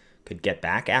 Storyteller could get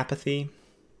back apathy.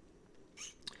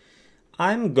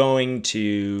 I'm going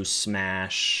to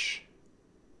smash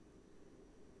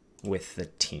with the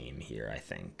team here, I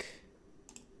think.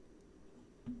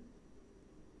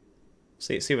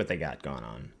 See what they got going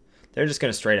on. They're just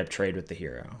going to straight up trade with the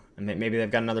hero. And maybe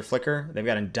they've got another flicker. They've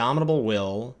got Indomitable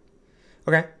Will.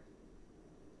 Okay.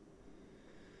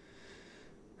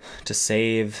 To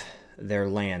save their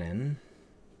Leonin.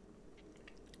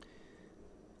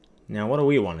 Now, what do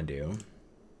we want to do?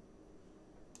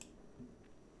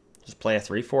 Just play a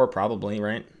 3-4 probably,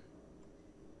 right?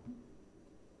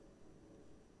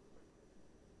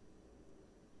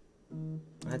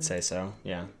 I'd say so,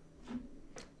 yeah.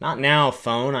 Not now,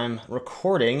 phone. I'm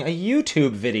recording a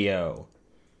YouTube video.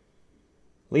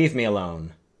 Leave me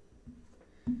alone.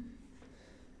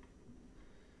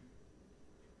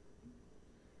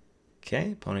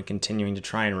 Okay, opponent continuing to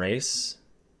try and race.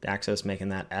 Daxos making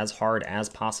that as hard as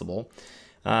possible.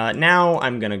 Now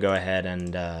I'm going to go ahead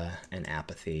and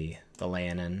Apathy the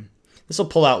Leonin. This will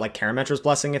pull out like Karametra's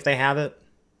Blessing if they have it.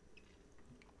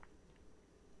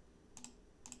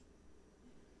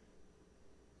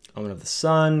 Omen of the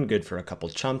Sun, good for a couple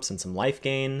chumps and some life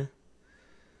gain.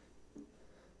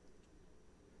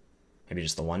 Maybe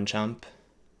just the one chump.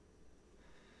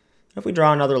 If we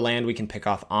draw another land, we can pick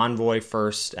off Envoy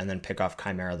first and then pick off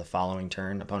Chimera the following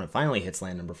turn. Opponent finally hits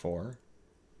land number 4.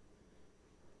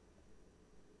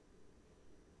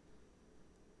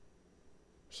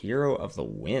 Hero of the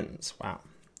Winds. Wow.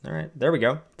 All right, there we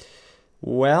go.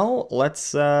 Well, let's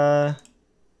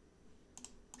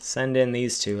send in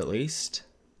these two at least.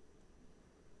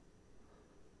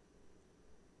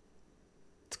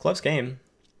 It's a close game.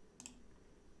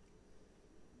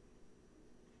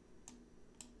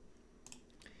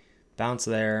 Bounce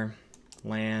there,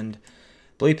 land.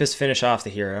 Bleepus finish off the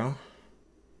hero.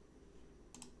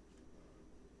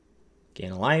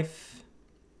 Gain a life.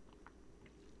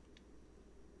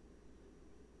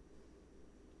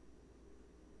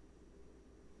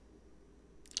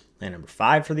 Land number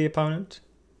 5 for the opponent.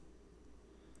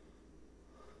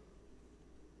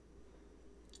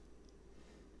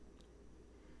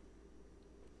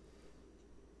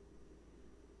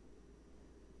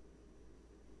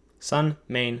 Sun,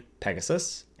 Main,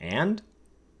 Pegasus, and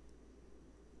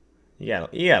you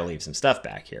gotta leave some stuff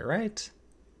back here, right?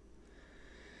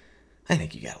 I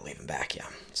think you gotta leave them back, yeah.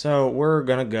 So we're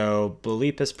gonna go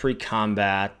Bleepus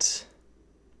pre-combat,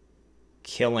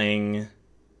 killing.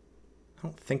 I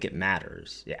don't think it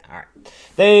matters. Yeah, all right.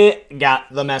 They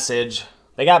got the message.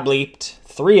 They got bleeped.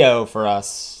 3-0 for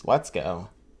us. Let's go.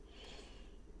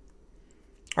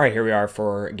 All right, here we are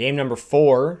for game number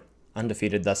 4,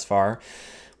 undefeated thus far.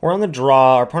 We're on the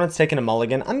draw. Our opponent's taking a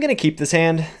mulligan. I'm going to keep this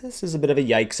hand. This is a bit of a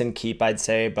yikes and keep, I'd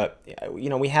say. But, you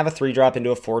know, we have a 3-drop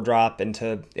into a 4-drop.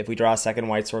 If we draw a second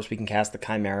white source, we can cast the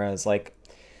Chimeras. Like,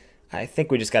 I think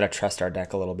we just got to trust our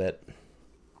deck a little bit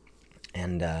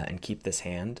and keep this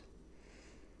hand.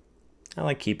 I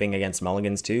like keeping against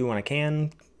mulligans, too, when I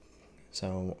can.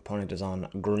 So, opponent is on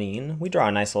green. We draw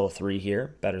a nice little 3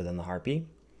 here. Better than the Harpy.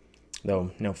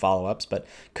 Though no follow-ups, but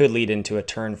could lead into a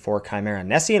turn 4 Chimera.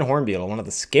 Nessian Hornbeetle, one of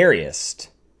the scariest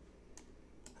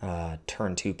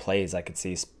turn 2 plays I could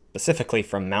see, specifically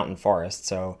from Mountain Forest.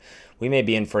 So we may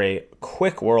be in for a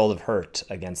quick world of hurt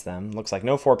against them. Looks like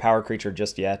no 4-power creature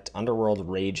just yet. Underworld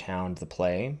Ragehound the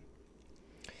play.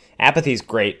 Apathy's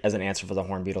great as an answer for the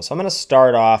Hornbeetle. So I'm going to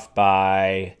start off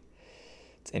by...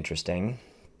 It's interesting.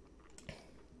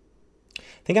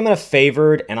 I think I'm going to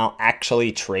Favored, and I'll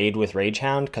actually trade with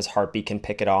Ragehound because Harpy can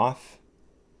pick it off.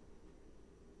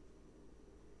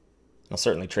 I'll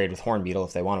certainly trade with Hornbeetle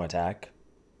if they want to attack.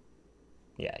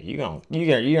 Yeah, you're gonna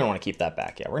want to keep that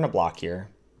back. Yeah, we're going to block here.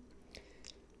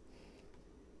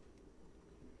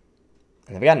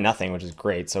 And they've got nothing, which is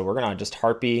great. So we're going to just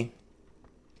Harpy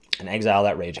and exile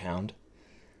that Ragehound.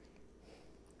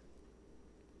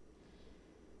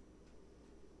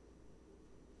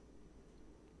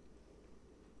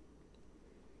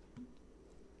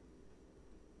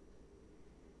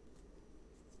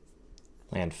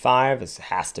 Land 5. This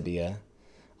has to be a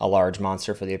large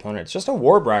monster for the opponent. It's just a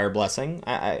Warbriar Blessing.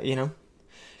 You know,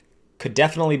 could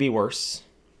definitely be worse.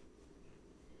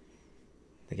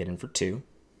 They get in for 2.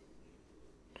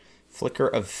 Flicker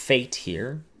of Fate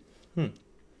here.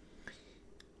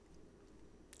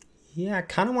 Yeah, I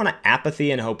kind of want to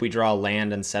Apathy and hope we draw a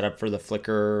land and set up for the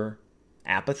Flicker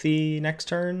Apathy next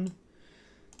turn.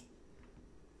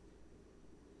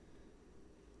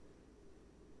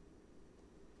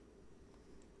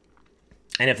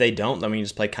 And if they don't, then we can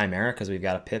just play Chimera because we've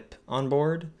got a Pip on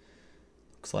board.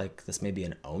 Looks like this may be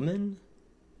an Omen.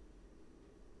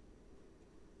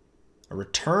 A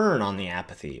return on the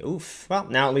Apathy. Oof. Well,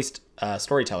 now at least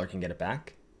Storyteller can get it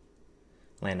back.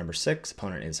 Land number 6.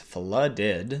 Opponent is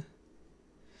flooded.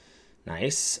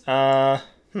 Nice. Well,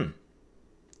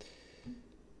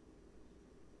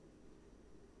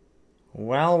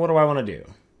 what do I want to do?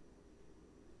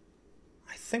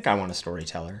 I think I want a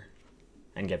Storyteller.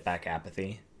 And get back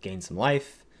Apathy, gain some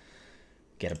life,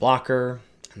 get a blocker,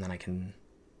 and then I can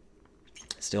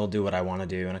still do what I want to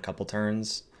do in a couple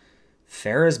turns.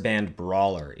 Theros Beyond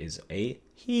Brawler is a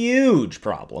huge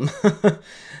problem.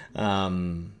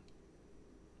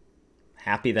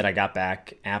 Happy that I got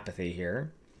back Apathy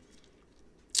here.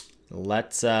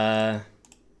 Let's one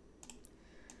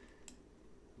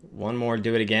more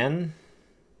do it again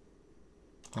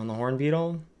on the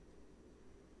Hornbeetle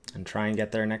and try and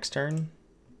get there next turn.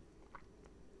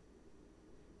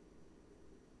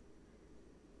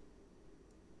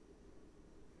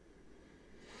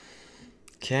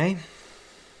 Okay.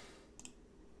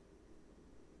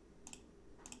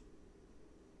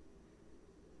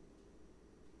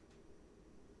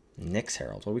 Nyx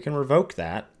Herald. Well, we can revoke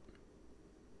that.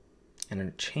 And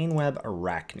a Chainweb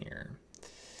Arachneer.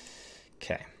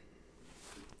 Okay.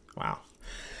 Wow.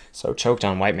 So choked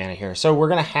on white mana here. So we're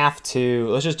going to have to...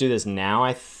 Let's just do this now,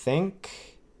 I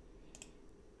think.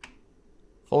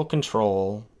 Full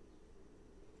control.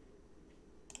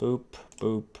 Boop,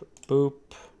 boop, boop.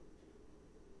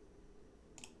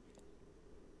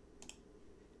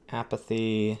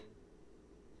 Apathy.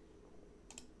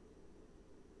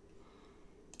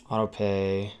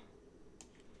 Autopay.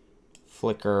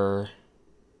 Flicker.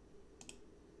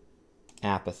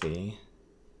 Apathy.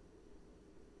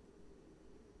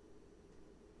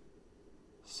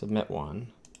 Submit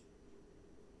one.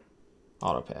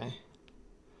 Autopay.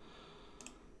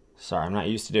 Sorry, I'm not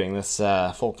used to doing this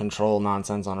full control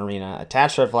nonsense on Arena.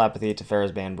 Attach Dreadful Apathy to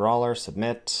Theros Beyond Brawler.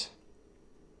 Submit.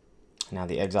 Now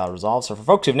the exile resolves. So for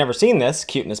folks who've never seen this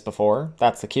cuteness before,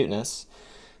 that's the cuteness,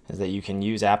 is that you can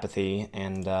use Apathy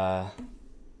and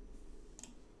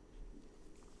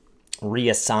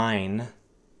reassign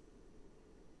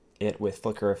it with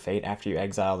Flicker of Fate after you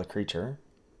exile the creature.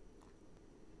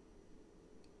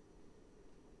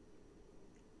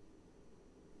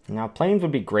 Now Plains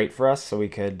would be great for us, so we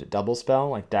could double spell,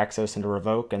 like Daxos into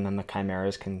Revoke, and then the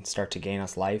Chimeras can start to gain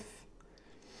us life.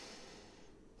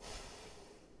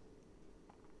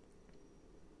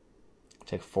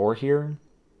 Take 4 here.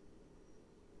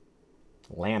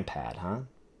 Lampad, huh?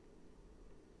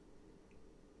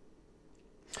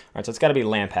 Alright, so it's got to be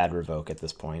Lampad Revoke at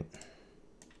this point.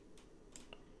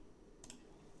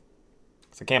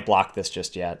 So I can't block this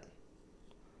just yet.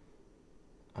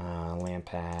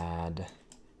 Lampad.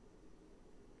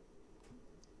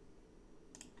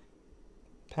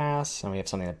 Pass. And we have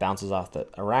something that bounces off the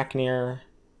Arachneer.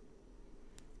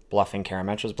 Bluffing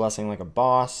Karametra's Blessing like a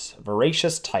boss.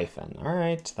 Voracious Typhon.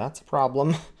 Alright, that's a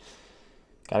problem.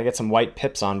 Gotta get some white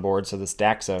pips on board so this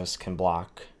Daxos can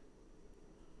block.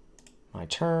 My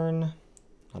turn.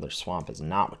 Another swamp is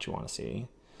not what you want to see.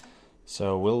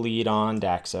 So we'll lead on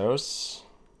Daxos.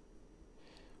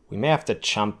 We may have to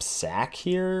chump sack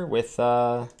here with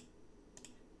Lampad.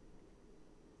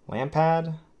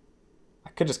 I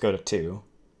could just go to 2.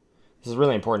 This is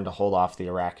really important to hold off the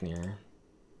Arachneer.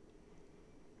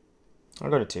 I'll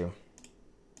go to 2.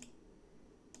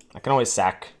 I can always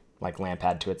sack like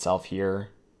Lampad to itself here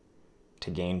to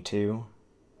gain 2.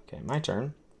 Okay, my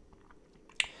turn.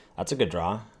 That's a good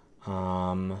draw.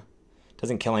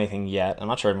 Doesn't kill anything yet. I'm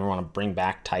not sure if we want to bring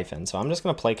back Typhon, so I'm just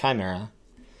going to play Chimera.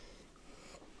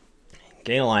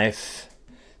 Gain a life.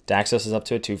 Daxos is up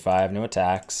to a 2/5, no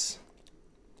attacks.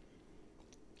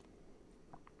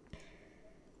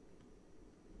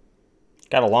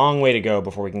 Got a long way to go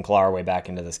before we can claw our way back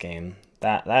into this game.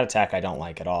 That attack I don't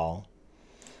like at all.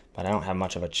 But I don't have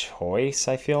much of a choice,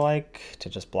 I feel like, to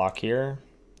just block here.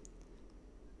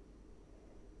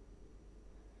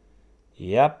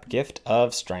 Yep, Gift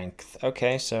of Strength.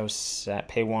 Okay, so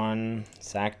pay 1,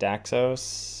 sack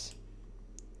Daxos.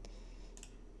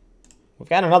 We've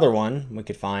got another one we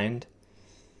could find.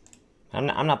 I'm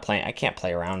not playing. I can't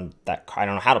play around that. I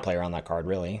don't know how to play around that card,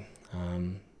 really.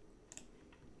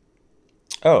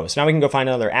 Oh, so now we can go find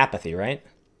another Apathy, right?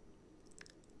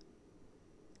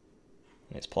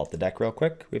 Let's pull up the deck real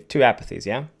quick. We have 2 Apathies,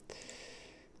 yeah?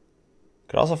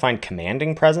 Could also find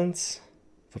Commanding Presence,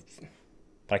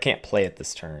 but I can't play it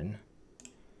this turn.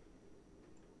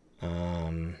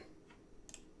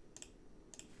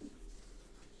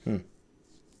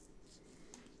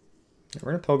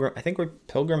 We're gonna Pilgrim. I think we're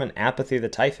Pilgrim and Apathy the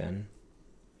Typhon.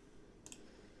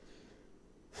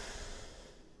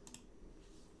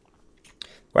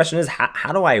 Question is,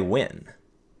 how do I win?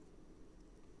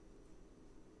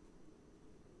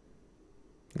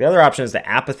 The other option is to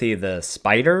Apathy the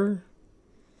Spider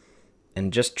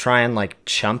and just try and like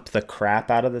chump the crap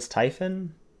out of this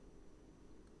Typhon.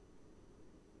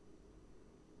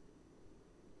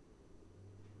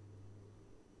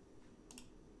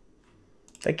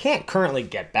 They can't currently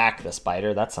get back the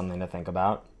Spider. That's something to think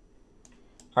about.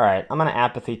 All right, I'm going to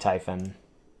Apathy Typhon.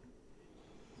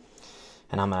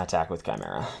 And I'm going to attack with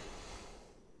Chimera.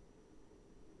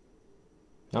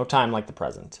 No time like the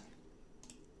present.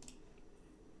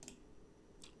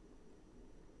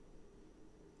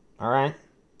 All right.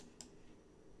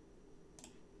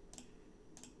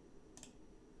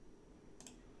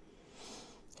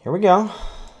 Here we go.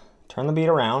 Turn the beat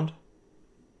around.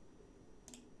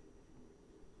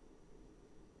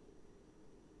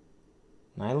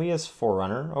 Nylea's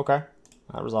Forerunner. Okay.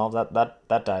 That resolves.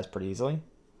 That dies pretty easily.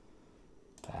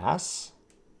 Pass.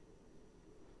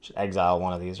 Should exile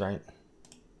one of these, right?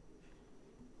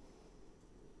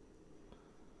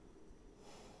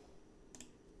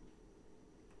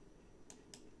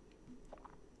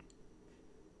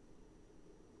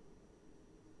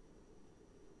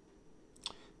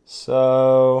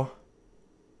 So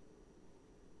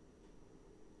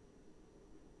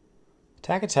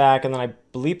attack, and then I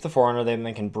bleep the Forerunner. Then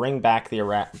they can bring back the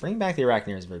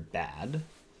Arachneer is very bad.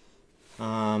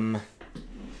 I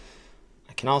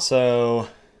can also,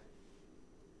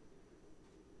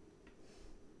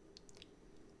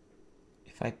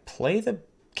 if I play the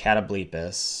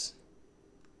Catoblepus,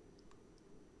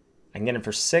 I can get him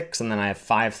for 6, and then I have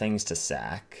 5 things to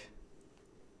sack.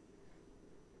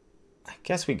 I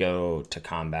guess we go to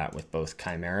combat with both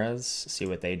Chimeras, see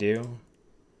what they do.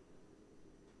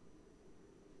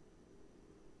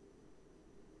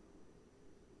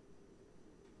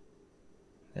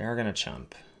 They are going to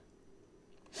chump.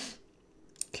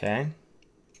 Okay.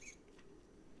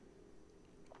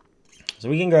 So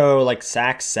we can go like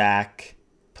sack,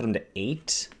 put them to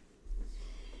 8.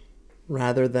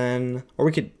 Rather than, or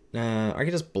we could, I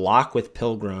could just block with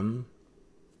Pilgrim.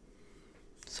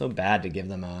 So bad to give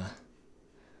them a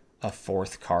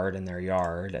 4th card in their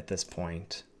yard at this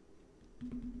point.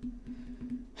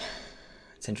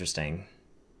 It's interesting.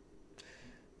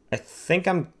 I think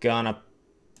I'm gonna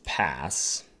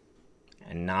pass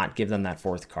and not give them that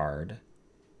 4th card.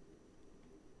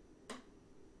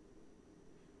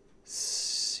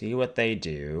 See what they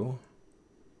do.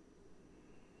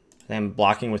 Then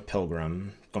blocking with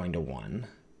Pilgrim, going to 1.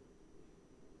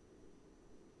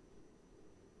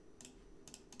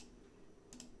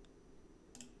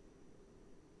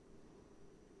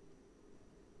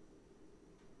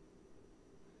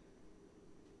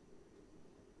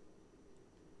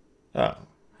 Oh,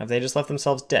 have they just left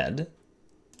themselves dead?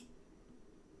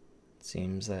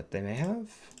 Seems that they may have.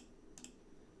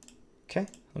 Okay,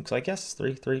 looks like yes.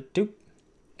 3, 3, 2.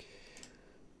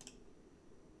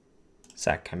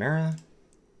 Sack Chimera.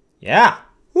 Yeah!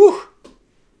 Woo!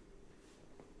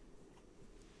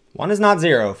 1 is not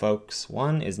 0, folks.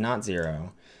 1 is not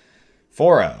 0.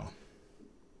 4-0.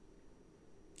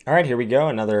 All right, here we go.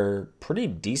 Another pretty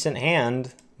decent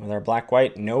hand with our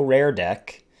black-white no rare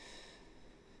deck.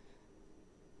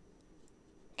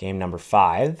 Game number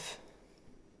 5.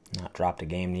 Not dropped a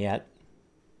game yet.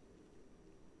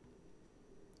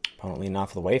 Opponent leading off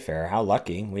with a Wayfarer. How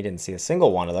lucky. We didn't see a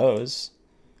single one of those.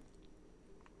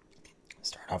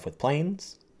 Start off with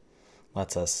Plains.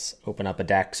 Lets us open up a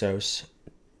Daxos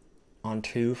on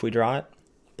 2 if we draw it.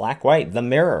 Black-white, the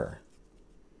Mirror.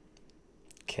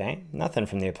 Okay, nothing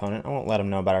from the opponent. I won't let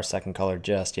him know about our second color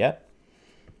just yet.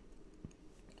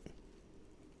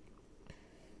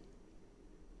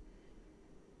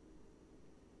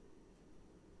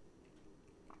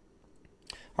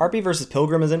 Harpy versus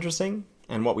Pilgrim is interesting,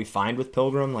 and what we find with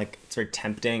Pilgrim, like, it's very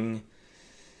tempting.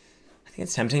 I think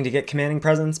it's tempting to get Commanding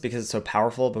Presence because it's so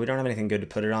powerful, but we don't have anything good to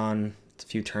put it on. It's a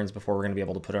few turns before we're going to be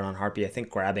able to put it on Harpy. I think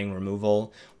grabbing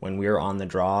removal when we're on the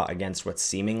draw against what's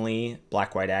seemingly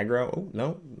black-white aggro. Oh,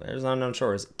 no, there's Unknown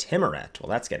Shores. Timoret. Well,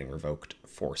 that's getting revoked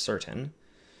for certain.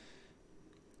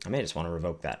 I may just want to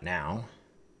revoke that now.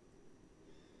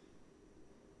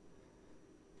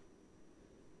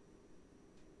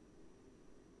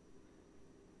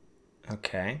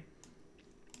 Okay.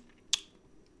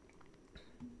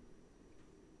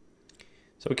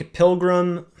 So we could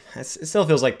Pilgrim. It still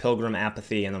feels like Pilgrim,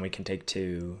 Apathy, and then we can take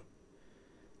 2.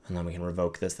 And then we can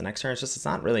revoke this the next turn. It's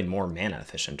not really more mana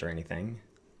efficient or anything.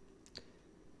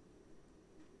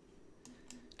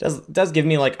 It does give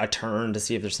me like a turn to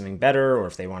see if there's something better, or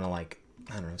if they want to, like,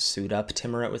 I don't know, suit up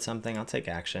Timoret with something. I'll take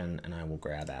action and I will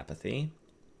grab Apathy.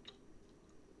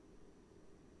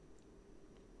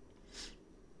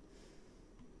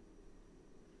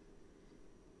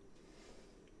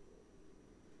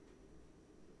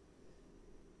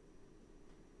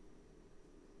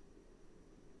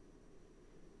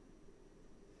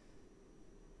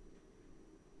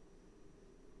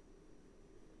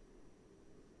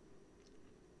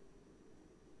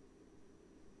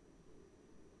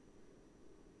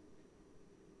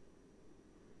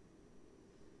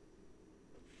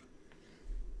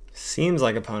 Seems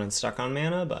like opponent's stuck on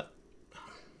mana, but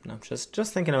no,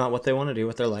 just thinking about what they want to do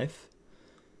with their life.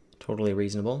 Totally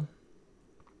reasonable.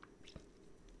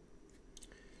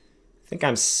 I think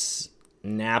I'm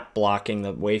snap blocking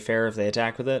the Wayfarer if they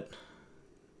attack with it.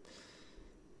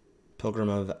 Pilgrim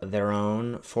of their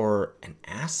own for an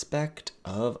Aspect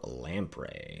of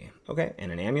Lamprey. Okay,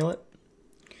 and an Amulet.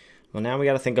 Well, now we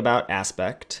got to think about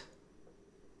Aspect.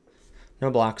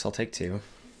 No blocks, I'll take 2.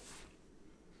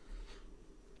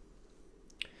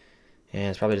 And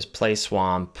it's probably just play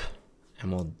Swamp,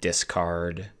 and we'll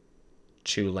discard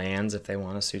 2 lands if they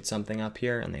want to suit something up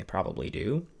here, and they probably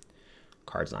do.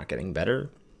 Card's not getting better.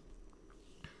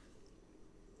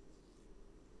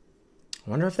 I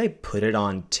wonder if they put it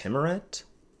on Timuret.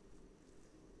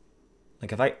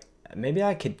 Like maybe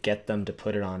I could get them to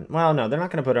put it on, well, no, they're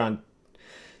not going to put it on.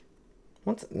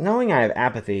 Knowing I have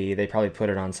Apathy, they probably put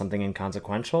it on something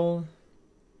inconsequential.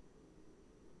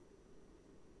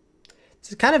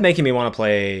 It's kind of making me want to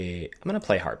play, I'm going to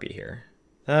play Harpy here.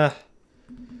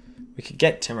 We could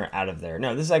get Timur out of there.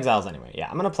 No, this is Exiles anyway. Yeah,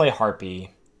 I'm going to play Harpy.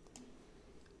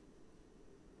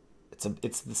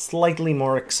 It's the slightly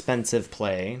more expensive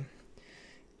play.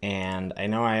 And I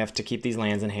know I have to keep these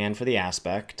lands in hand for the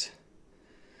Aspect.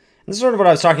 And this is sort of what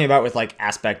I was talking about with like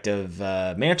Aspect of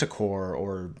Manticore,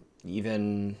 or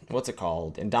even, what's it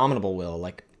called? Indomitable Will.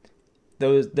 Like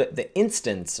the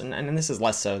instance, and this is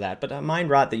less so that, but a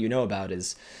Mind Rot that you know about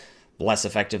is less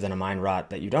effective than a Mind Rot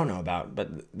that you don't know about. But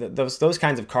those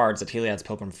kinds of cards that Heliod's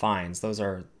Pilgrim finds,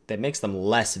 that makes them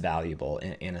less valuable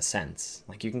in a sense.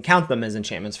 Like you can count them as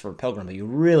enchantments for Pilgrim, but you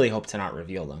really hope to not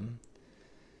reveal them.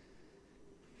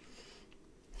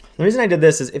 The reason I did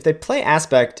this is if they play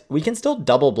Aspect, we can still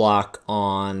double block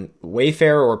on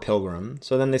Wayfarer or Pilgrim.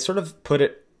 So then they sort of put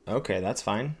it, okay, that's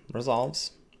fine,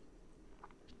 resolves.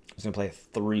 I was going to play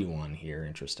a 3-1 here,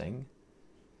 interesting.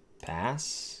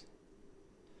 Pass.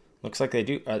 Looks like they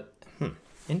do,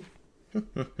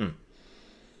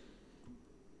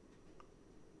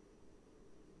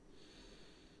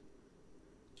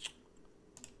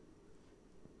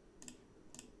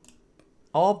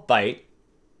 I'll bite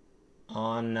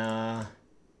on, I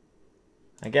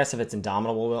guess if it's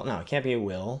Indomitable Will. No, it can't be a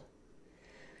Will,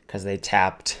 because they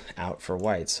tapped out for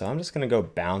white. So I'm just going to go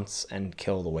bounce and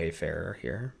kill the Wayfarer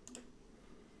here.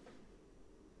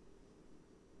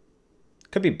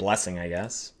 Could be Blessing, I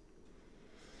guess.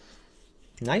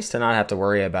 Nice to not have to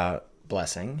worry about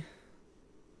Blessing.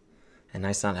 And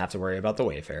nice to not have to worry about the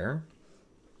Wayfarer.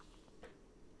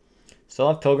 Still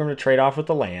have Pilgrim to trade off with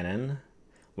the Lannon.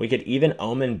 We could even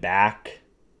Omen back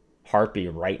Harpy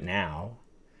right now,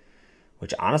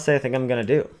 which honestly I think I'm going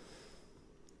to do.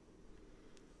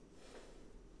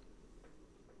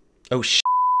 Oh, shit.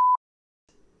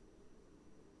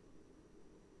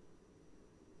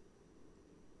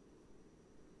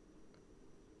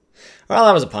 Well,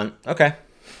 that was a punt. Okay.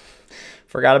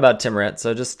 Forgot about Timuret,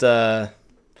 so just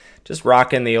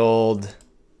rocking the old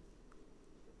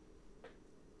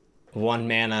 1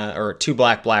 mana or 2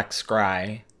 black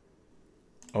scry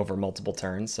over multiple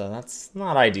turns, so that's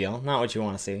not ideal, not what you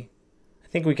want to see. I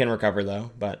think we can recover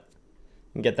though, but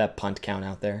we can get that punt count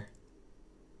out there.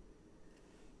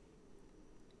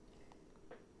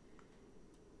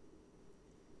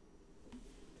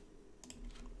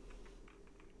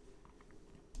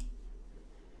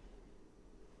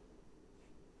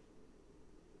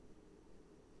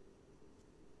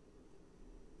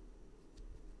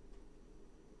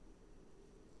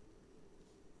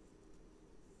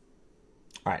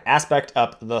 All right, Aspect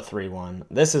up the 3-1.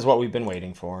 This is what we've been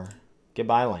waiting for.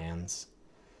 Goodbye lands.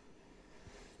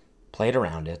 Played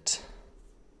around it.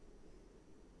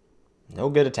 No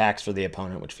good attacks for the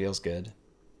opponent, which feels good.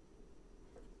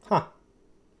 Huh.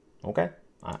 Okay.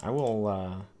 I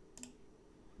will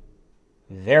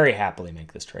very happily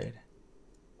make this trade.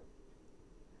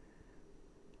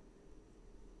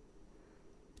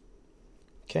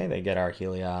 Okay, they get our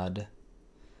Heliod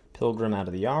Pilgrim out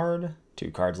of the yard. 2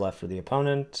 cards left for the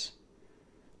opponent.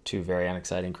 2 very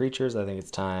unexciting creatures. I think it's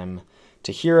time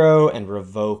to hero and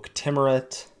revoke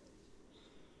Timuret.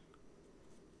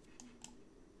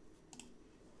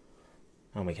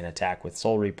 And we can attack with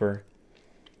Soul Reaper.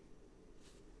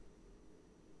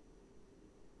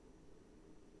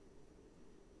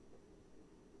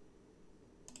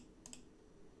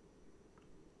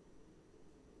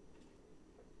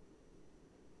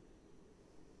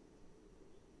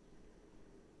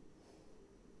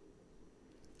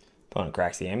 Opponent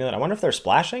cracks the amulet. I wonder if they're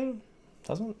splashing?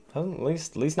 Doesn't at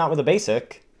least not with a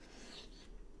basic.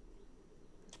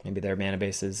 Maybe their mana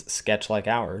base is sketch like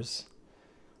ours.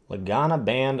 Lagana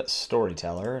Band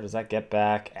Storyteller. Does that get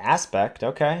back Aspect?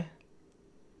 Okay.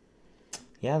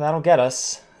 Yeah, that'll get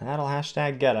us. That'll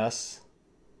hashtag get us.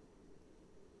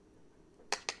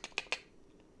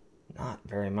 Not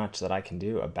very much that I can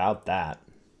do about that.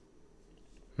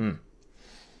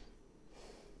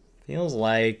 Feels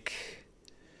like...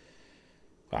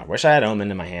 I wish I had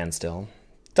Omen in my hand still.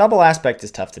 Double Aspect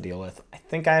is tough to deal with. I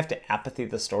think I have to Apathy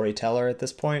the Storyteller at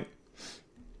this point.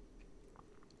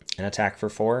 And attack for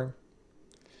 4.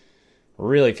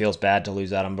 Really feels bad to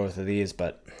lose out on both of these,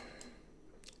 but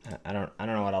I don't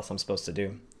know what else I'm supposed to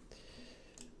do.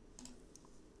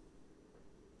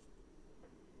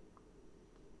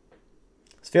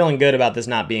 feeling good about this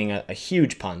not being a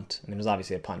huge punt. I mean, it was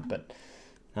obviously a punt, but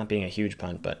not being a huge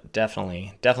punt, but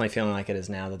definitely feeling like it is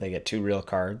now that they get 2 real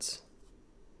cards.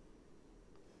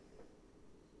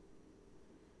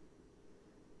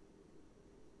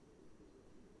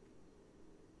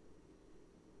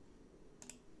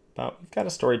 But we've got a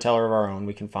storyteller of our own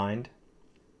we can find.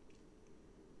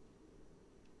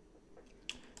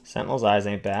 Sentinel's Eyes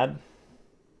ain't bad.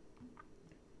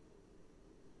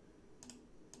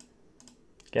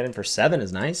 Getting for 7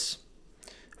 is nice.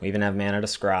 We even have mana to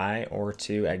scry or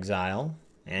to exile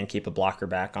and keep a blocker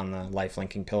back on the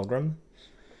lifelinking Pilgrim.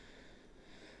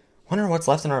 Wonder what's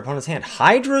left in our opponent's hand.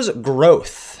 Hydra's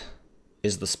Growth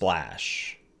is the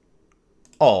splash.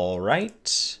 All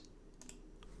right.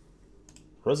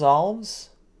 Resolves.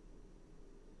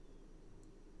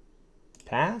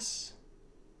 Pass.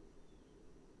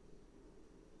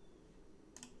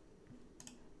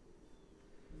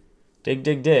 Dig,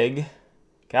 dig, dig.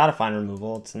 Gotta find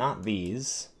removal. It's not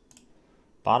these.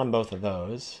 Bottom both of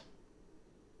those.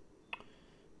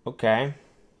 Okay.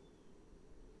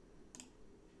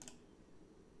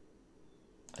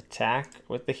 Attack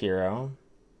with the hero.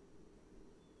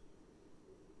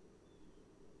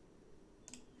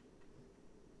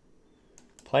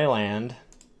 Play land.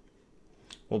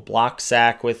 We'll block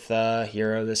sack with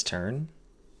hero this turn.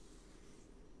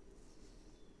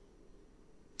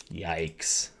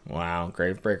 Yikes. Wow.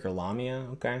 Gravebreaker Lamia.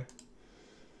 Okay.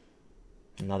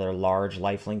 Another large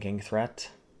lifelinking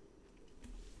threat.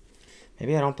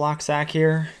 Maybe I don't block sack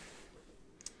here.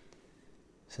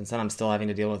 Since then I'm still having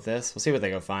to deal with this. We'll see what they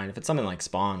go find. If it's something like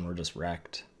Spawn, we're just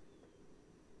wrecked.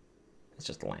 It's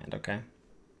just land, okay?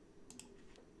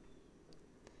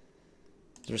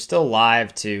 We're still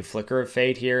live to Flicker of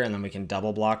Fate here, and then we can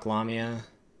double block Lamia.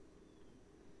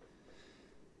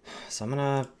 So I'm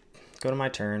gonna go to my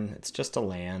turn. It's just a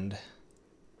land.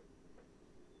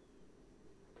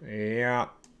 Yeah.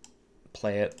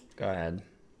 Play it. Go ahead.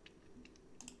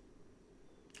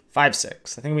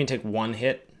 5/6. I think we can take 1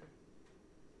 hit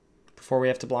before we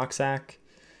have to block sack.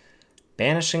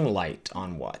 Banishing Light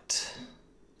on what?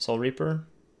 Soul Reaper?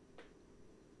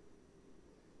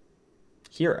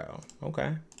 Hero.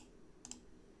 Okay.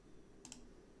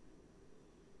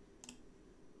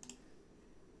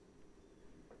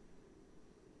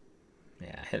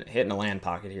 Yeah, hitting a land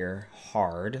pocket here.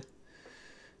 Hard.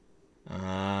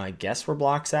 I guess we're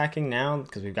block sacking now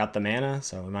because we've got the mana,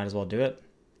 so we might as well do it.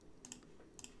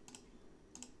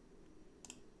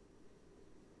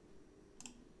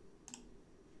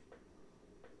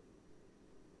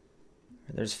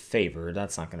 There's Favored.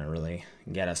 That's not going to really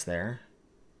get us there.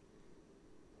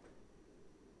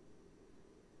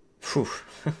 Whew.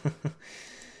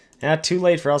 Yeah, too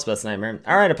late for Elspeth's Nightmare.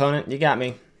 All right, opponent, you got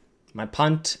me. My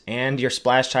punt and your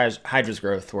Splash Hydra's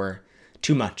Growth were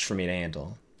too much for me to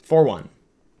handle. 4-1.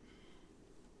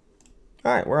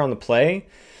 All right, we're on the play.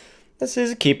 This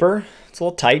is a keeper. It's a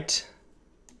little tight,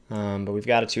 but we've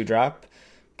got a 2-drop.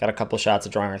 Got a couple shots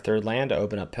of drawing our 3rd land to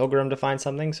open up Pilgrim to find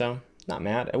something, so not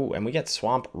mad. Oh, and we get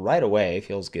Swamp right away.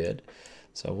 Feels good.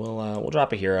 So we'll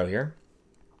drop a hero here.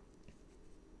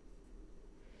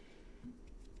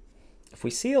 If we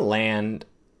see a land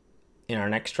in our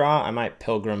next draw, I might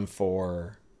Pilgrim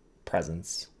for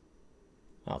Presence.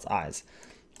 Oh, it's Eyes.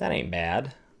 That ain't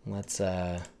bad. Let's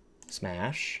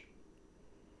smash.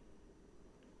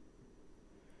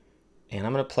 And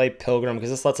I'm going to play Pilgrim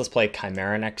because this lets us play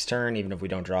Chimera next turn, even if we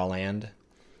don't draw land.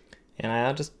 And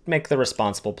I'll just make the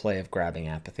responsible play of grabbing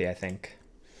Apathy, I think.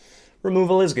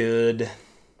 Removal is good.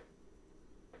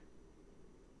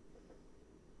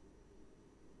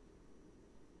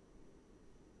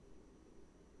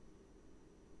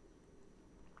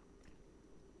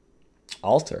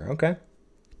 Altar, okay.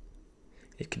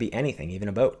 It could be anything, even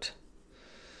a boat.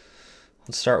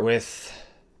 Let's start with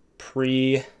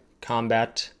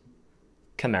pre-combat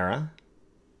Chimera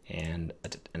and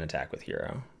an attack with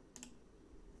hero.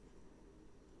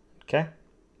 Okay.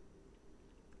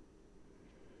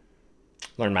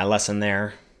 Learned my lesson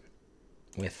there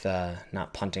with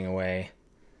not punting away.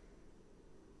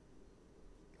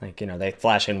 Like, you know, they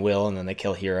flash in Will and then they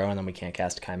kill hero and then we can't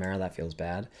cast Chimera. That feels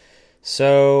bad.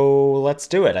 So let's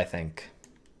do it, I think.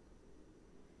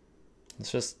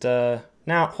 Let's just, now,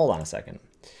 hold on a second.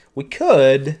 We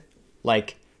could,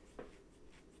 like,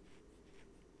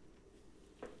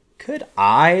 could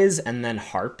Eyes and then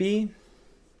Harpy?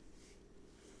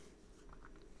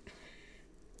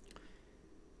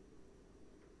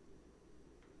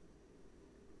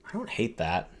 I don't hate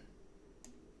that.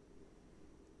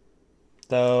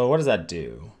 Though, what does that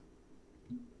do?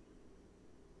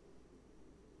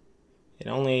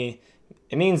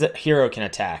 It means that hero can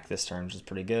attack this turn, which is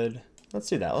pretty good. Let's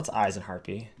do that. Let's Eyes and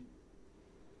Harpy.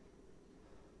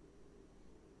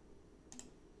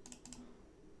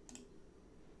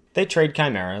 They trade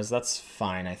Chimeras. That's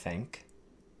fine, I think.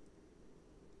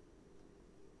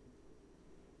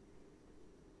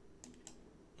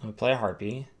 We play a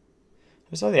Harpy.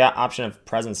 There's also the option of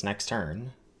Presence next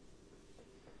turn.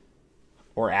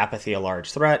 Or Apathy, a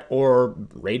large threat. Or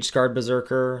Rage Scarred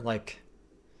Berserker. Like...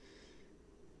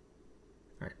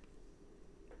 Alright.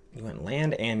 You went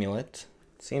Land Amulet.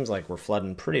 Seems like we're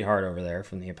flooding pretty hard over there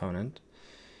from the opponent.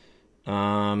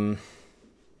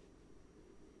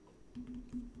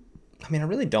 I mean, I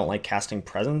really don't like casting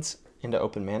Presence into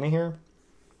open mana here.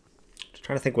 Just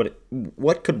trying to think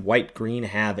what could white-green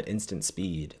have at instant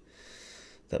speed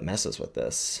that messes with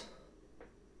this.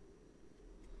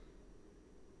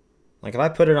 Like, if I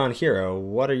put it on hero,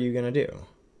 what are you going to do?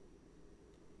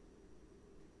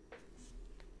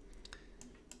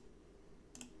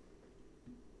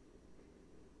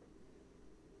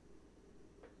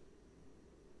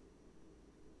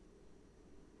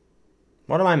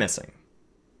 What am I missing?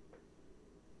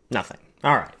 Nothing.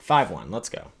 All right, 5-1. Let's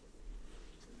go.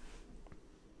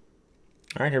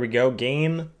 All right, here we go.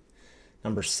 Game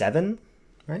number 7,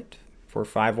 right? For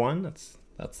 5-1.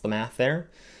 That's the math there.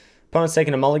 Opponent's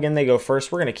taking a mulligan. They go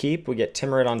first. We're going to keep. We get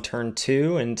Timorate on turn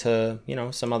 2 into, you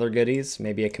know, some other goodies.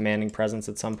 Maybe a Commanding Presence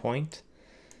at some point.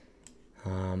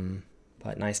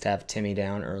 But nice to have Timmy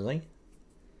down early.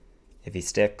 If he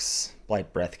sticks,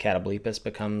 Blight Breath Catablepus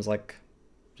becomes like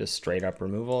just straight up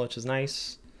removal, which is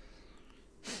nice.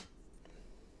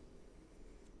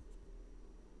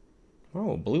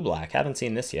 Oh, blue-black. Haven't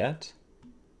seen this yet.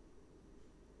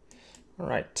 All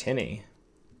right, Tinny.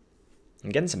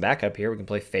 I'm getting some backup here. We can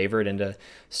play Favored into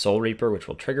Soul Reaper, which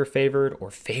will trigger Favored, or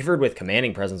Favored with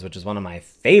Commanding Presence, which is one of my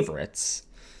favorites.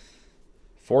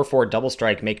 4/4 double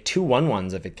strike. Make 2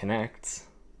 1/1s if it connects.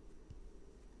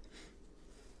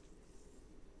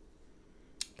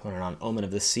 Opponent on Omen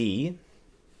of the Sea.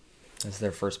 That's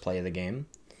their first play of the game.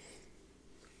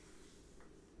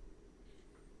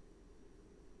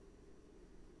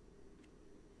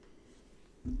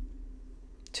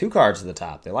 Two cards at the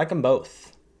top. They like them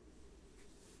both.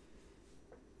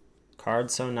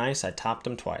 Card's so nice, I topped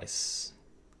them twice.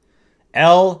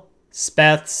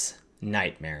 Elspeth's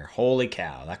Nightmare. Holy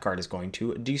cow, that card is going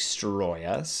to destroy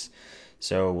us.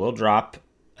 So we'll drop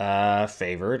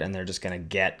Favored, and they're just going to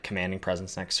get Commanding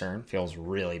Presence next turn. Feels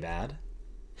really bad.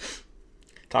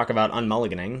 Talk about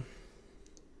unmulliganing.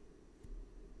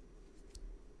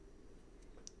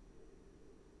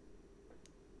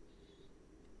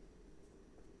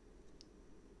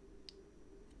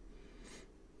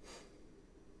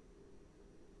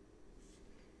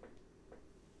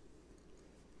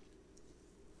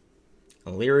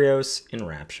 Illyrios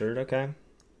Enraptured, okay.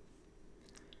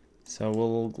 So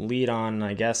we'll lead on,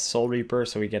 I guess, Soul Reaper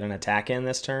so we get an attack in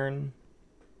this turn.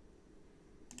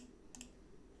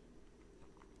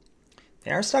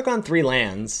 They are stuck on 3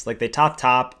 lands. Like, they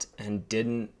topped and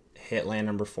didn't hit land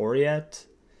number 4 yet.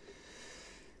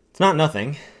 It's not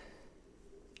nothing.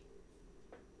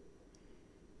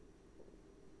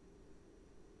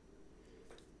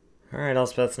 Alright,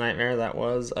 Elspeth's Nightmare. That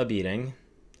was a beating.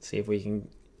 Let's see if we can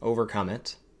overcome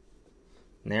it.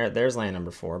 And there's land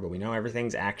number 4, but we know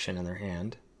everything's action in their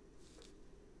hand.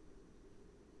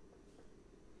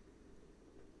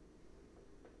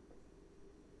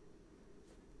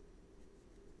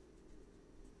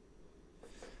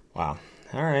 Wow.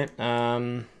 All right.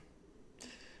 I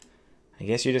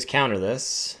guess you just counter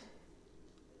this.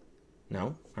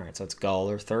 No. All right, so it's Gull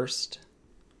or Thirst.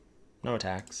 No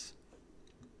attacks.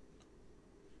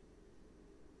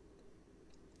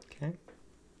 Okay.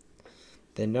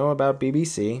 They know about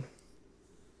BBC.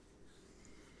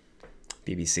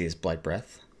 BBC is Blight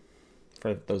Breath,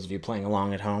 for those of you playing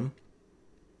along at home.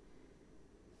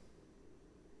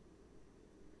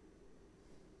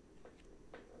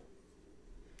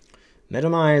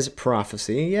 Minimize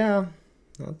Prophecy. Yeah,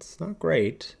 that's not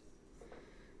great.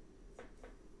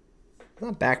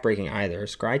 Not backbreaking either.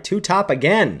 Scry 2 top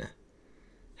again.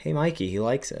 Hey, Mikey, he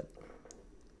likes it.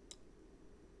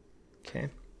 Okay.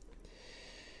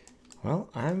 Well,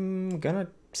 I'm going to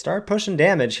start pushing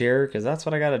damage here because that's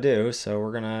what I got to do. So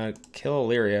we're going to kill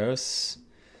Illyrios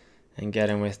and get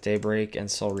him with Daybreak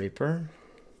and Soul Reaper.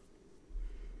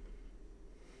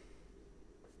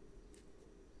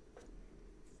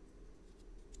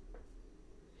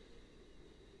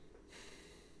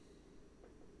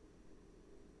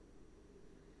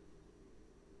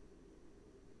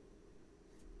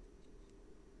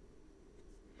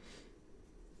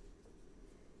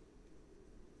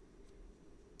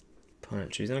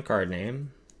 Opponent choosing a card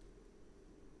name.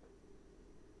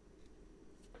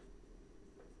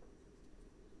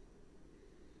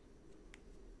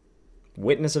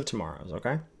 Witness of Tomorrows,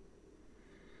 okay?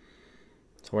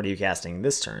 So what are you casting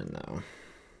this turn, though?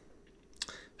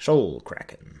 Shoal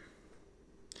Kraken.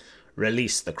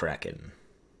 Release the Kraken.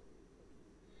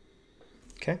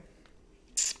 Okay.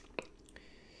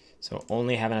 So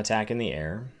only have an attack in the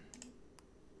air.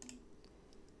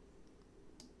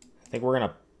 I think we're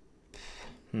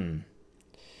gonna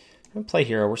play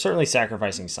hero. We're certainly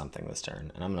sacrificing something this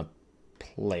turn, and I'm gonna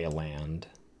play a land.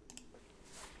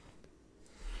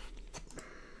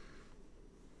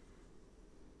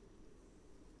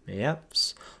 Yep.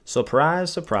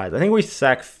 Surprise, surprise. I think we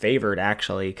sack Favored,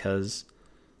 actually, because...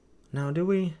 No, do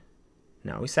we?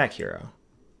 No, we sack hero.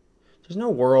 There's no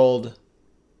world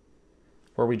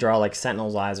where we draw, like,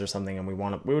 Sentinel's Eyes or something, and we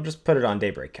would just put it on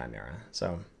Daybreak Chimera,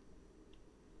 so...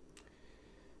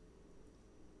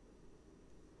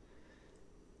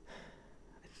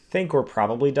 I think we're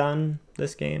probably done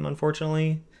this game,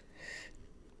 unfortunately.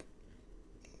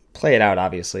 Play it out,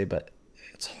 obviously, but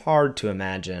it's hard to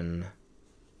imagine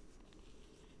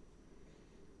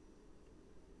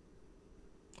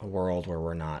a world where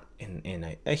we're not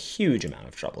in a huge amount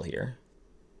of trouble here.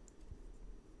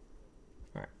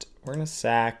 All right, we're going to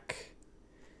sack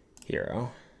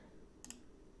hero.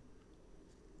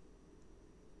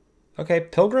 Okay,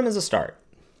 Pilgrim is a start.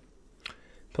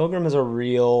 Pilgrim is a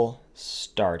real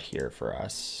start here for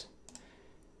us.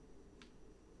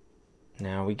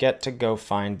 Now we get to go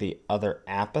find the other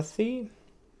Apathy.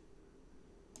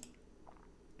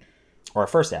 Or our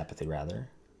first Apathy, rather.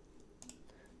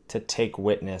 To take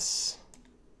Witness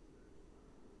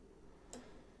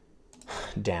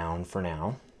down for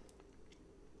now.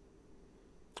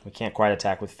 We can't quite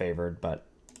attack with Favored, but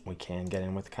we can get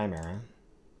in with Chimera.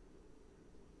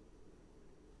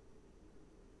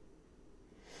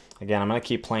 Again, I'm going to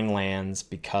keep playing lands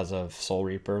because of Soul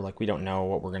Reaper. Like, we don't know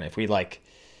what we're going to... If we, like...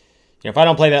 You know, if I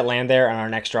don't play that land there and our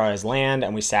next draw is land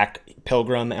and we sack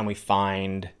Pilgrim and we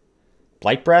find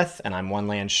Blight Breath and I'm one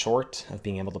land short of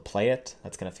being able to play it,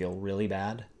 that's going to feel really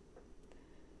bad.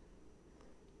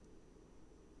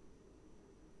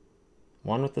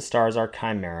 One with the stars, our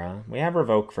Chimera. We have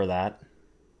Revoke for that.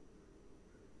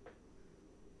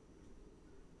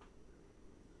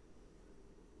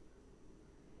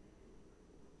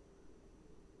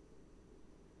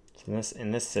 So in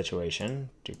this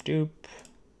situation, doop doop,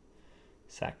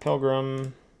 sack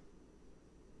Pilgrim,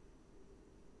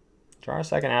 draw our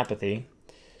second Apathy,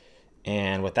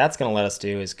 and what that's going to let us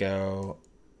do is go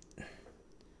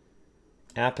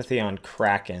Apathy on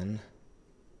Kraken,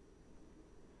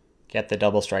 get the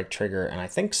double strike trigger, and I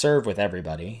think serve with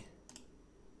everybody.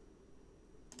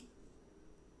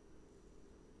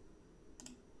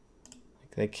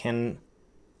 Like they can,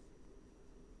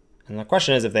 and the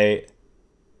question is if they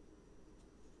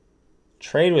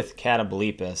trade with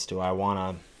Catoblepas, do I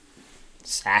want to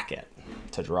sack it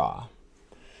to draw?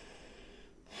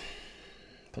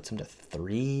 Puts him to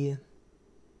 3.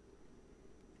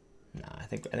 No, I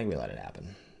think we let it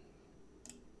happen.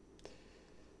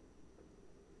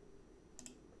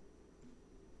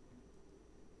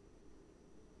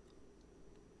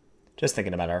 Just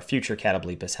thinking about our future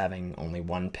Catoblepas having only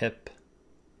 1 pip.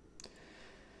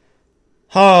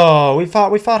 Oh, we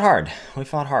fought hard. We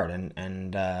fought hard,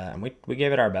 and we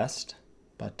gave it our best,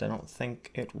 but I don't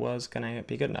think it was gonna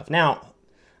be good enough. Now,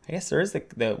 I guess there is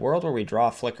the world where we draw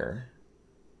a Flicker.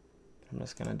 I'm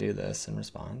just gonna do this in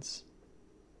response.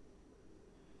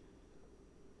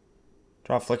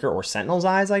 Draw a Flicker or Sentinel's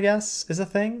Eyes, I guess, is a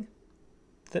thing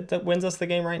that wins us the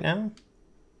game right now.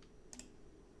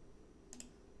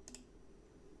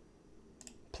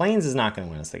 Plains is not gonna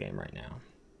win us the game right now.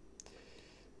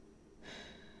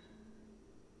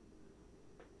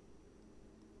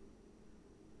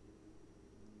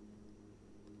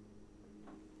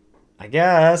 I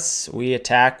guess we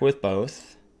attack with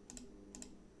both.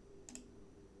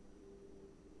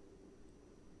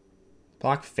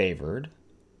 Block Favored.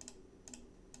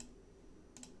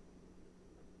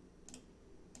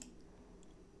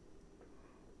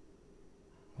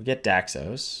 We get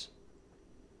Daxos.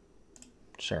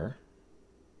 Sure.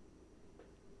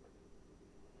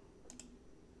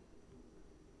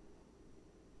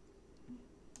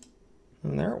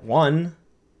 And they're at 1.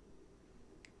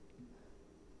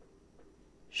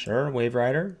 Sure, Wave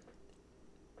Rider.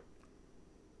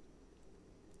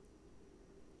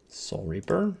 Soul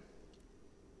Reaper.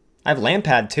 I have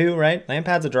Lampad too, right?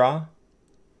 Lampad's a draw.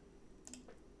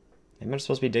 Maybe I'm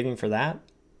supposed to be digging for that.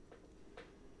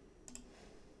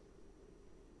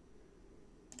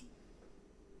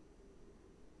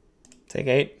 Take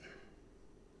 8.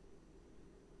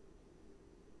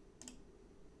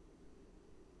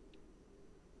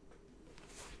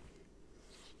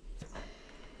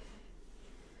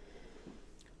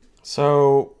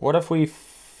 So what if we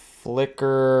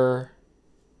flicker?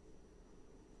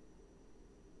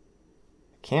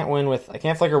 I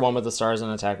can't flicker one with the stars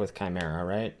and attack with Chimera,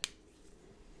 right?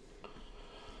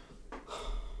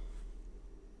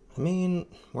 I mean,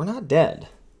 we're not dead.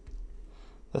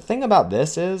 The thing about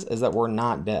this is that we're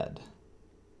not dead.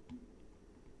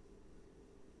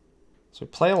 So we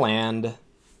play a land. I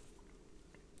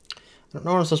don't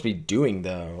know what I'm supposed to be doing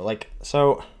though. Like,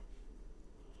 so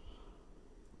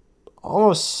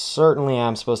almost certainly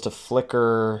I'm supposed to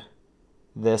flicker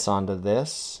this onto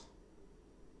this.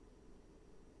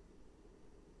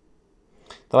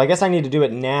 Though I guess I need to do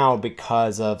it now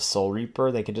because of Soul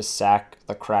Reaper. They could just sack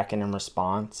the Kraken in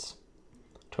response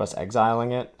to us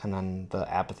exiling it, and then the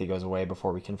apathy goes away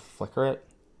before we can flicker it.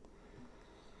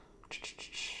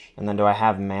 And then do I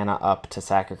have mana up to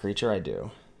sack a creature? I do.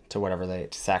 To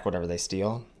sack whatever they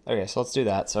steal. Okay, so let's do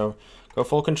that. So go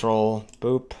full control.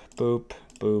 Boop, boop,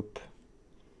 boop.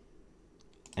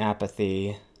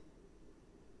 Apathy.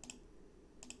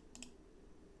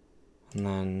 And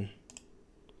then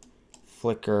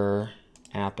flicker,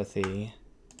 apathy.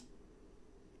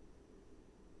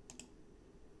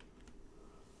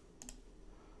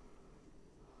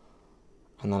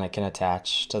 And then I can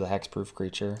attach to the hexproof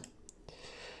creature.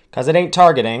 Because it ain't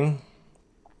targeting.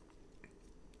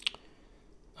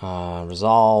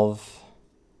 Resolve.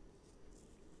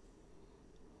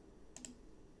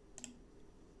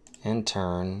 End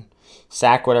turn.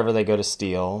 Sack whatever they go to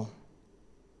steal.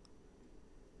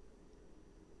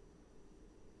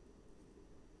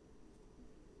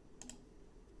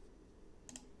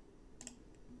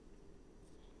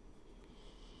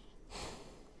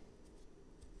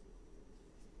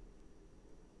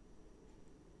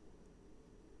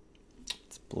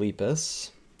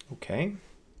 Bleepus. Okay.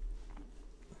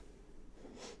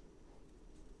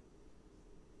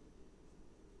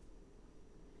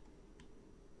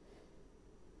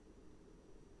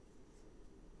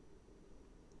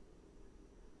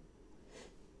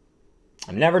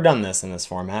 I've never done this in this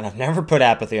format. I've never put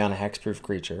apathy on a hexproof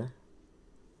creature.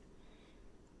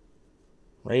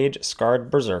 Rage Scarred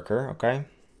Berserker. Okay.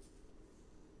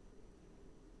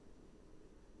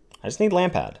 I just need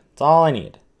Lampad. That's all I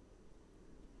need.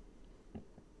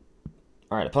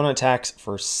 All right, opponent attacks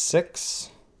for 6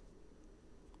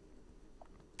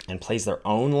 and plays their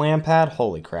own Lampad.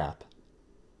 Holy crap.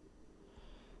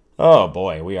 Oh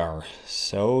boy, we are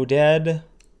so dead.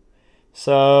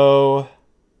 So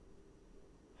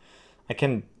I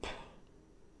can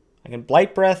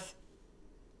Blight Breath.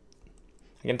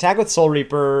 I can attack with Soul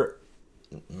Reaper.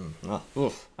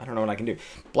 Oof, I don't know what I can do.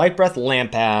 Blight Breath,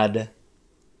 Lampad,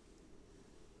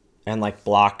 and like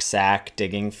block, sack,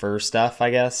 digging for stuff,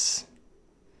 I guess.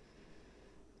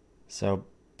 So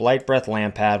Blight Breath,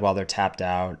 Lampad while they're tapped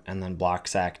out, and then block,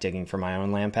 sack, digging for my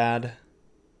own Lampad.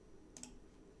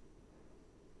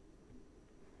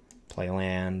 Play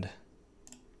land.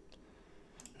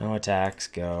 No attacks,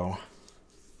 go.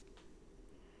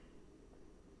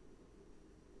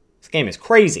 This game is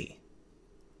crazy.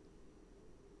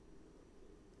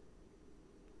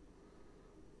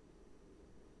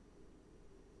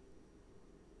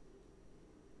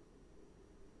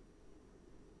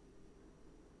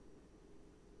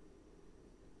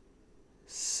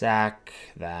 Sack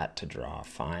that to draw,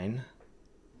 fine.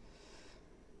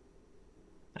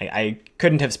 I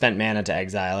couldn't have spent mana to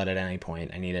exile it at any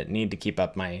point. I need to keep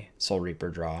up my Soul Reaper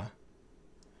draw.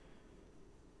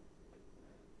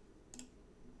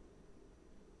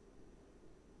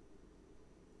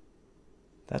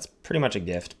 That's pretty much a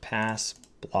gift. Pass,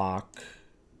 block.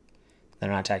 They're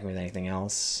not attacking with anything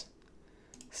else.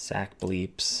 Sack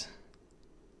bleeps.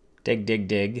 Dig, dig,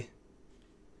 dig.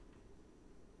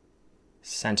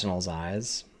 Sentinel's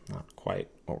Eyes. Not quite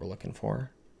what we're looking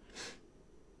for.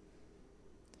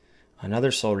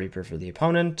 Another Soul Reaper for the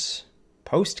opponent.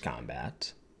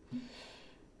 Post-combat.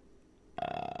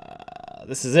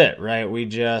 This is it, right? We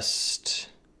just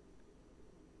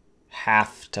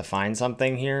have to find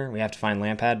something here. We have to find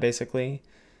Lampad, basically.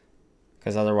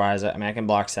 Because otherwise, I mean, I can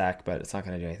block sack, but it's not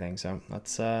going to do anything. So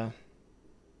let's...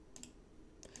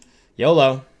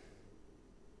 YOLO.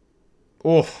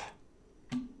 Oof.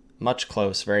 Much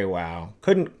close, very wow.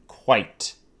 Couldn't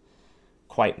quite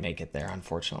make it there,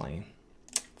 unfortunately.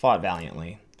 Fought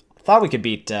valiantly. Thought we could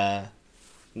beat the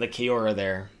Kiora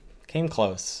there. Came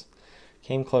close.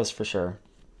 Came close for sure.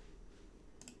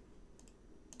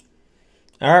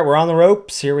 All right, we're on the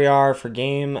ropes. Here we are for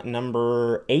game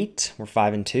number 8. We're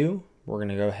 5-2. We're going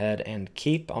to go ahead and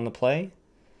keep on the play.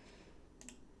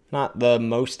 Not the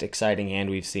most exciting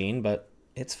hand we've seen, but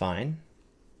it's fine.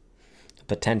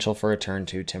 Potential for a turn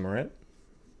 2 Timurit.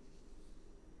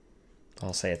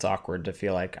 I'll say it's awkward to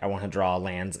feel like I want to draw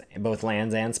lands, both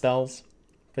lands and spells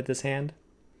with this hand.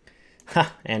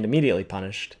 Ha! And immediately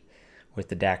punished with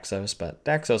the Daxos, but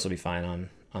Daxos will be fine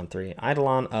on 3.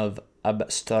 Eidolon of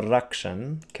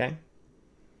Obstruction. Okay.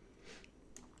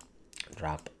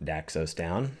 Drop Daxos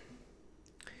down.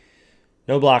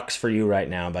 No blocks for you right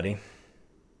now, buddy.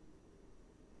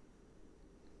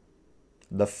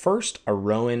 The first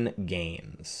Aroan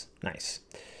Games. Nice.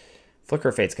 Flicker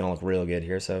of Fate's going to look real good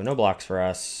here, so no blocks for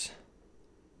us.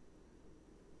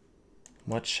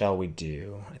 What shall we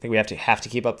do? I think we have to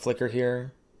keep up Flicker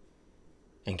here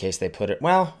in case they put it...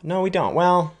 Well, no, we don't.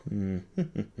 Well...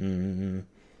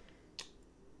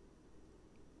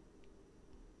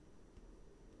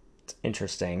 It's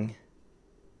interesting.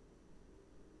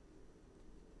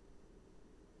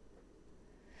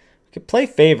 We could play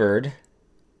Favored.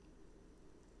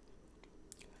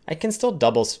 I can still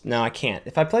double... No, I can't.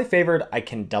 If I play Favored, I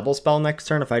can double spell next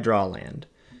turn if I draw a land.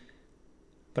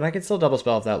 But I can still double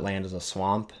spell if that land is a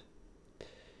swamp.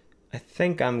 I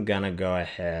think I'm going to go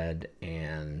ahead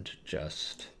and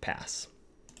just pass.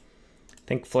 I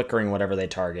think flickering whatever they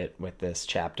target with this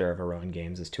chapter of Aroan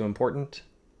Games is too important.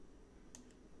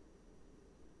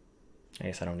 I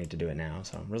guess I don't need to do it now,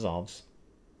 so resolves.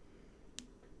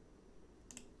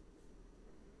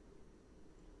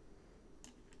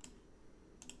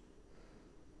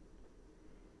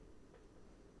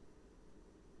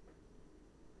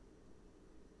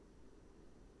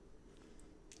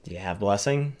 Do you have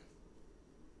Blessing?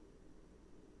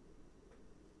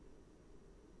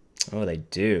 Oh, they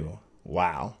do.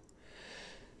 Wow.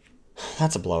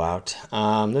 That's a blowout.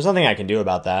 There's nothing I can do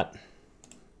about that.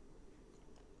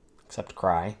 Except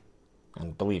cry.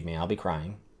 And believe me, I'll be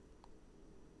crying.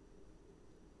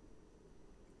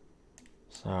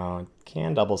 So, I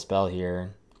can double spell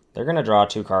here. They're going to draw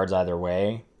 2 cards either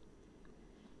way.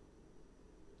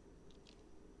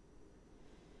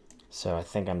 So I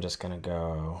think I'm just going to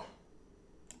go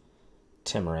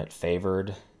Timurit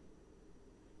Favored.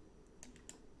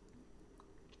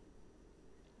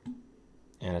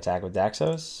 And attack with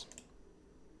Daxos.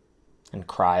 And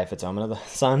cry if it's Omen of the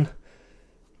Sun.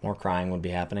 More crying would be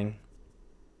happening.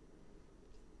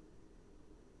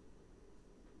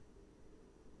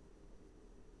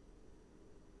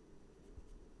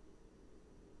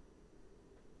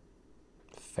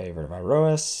 Favored of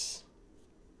Iroas.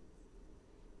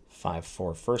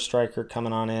 5/4 first striker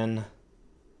coming on in.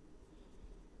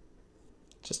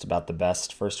 Just about the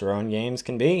best first Aroan Games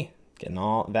can be. Getting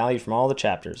all value from all the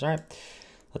chapters. All right,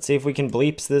 let's see if we can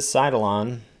bleeps this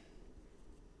Eidolon.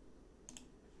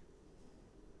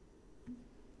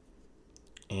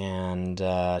 And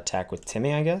attack with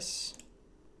Timmy, I guess.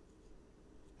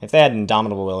 If they had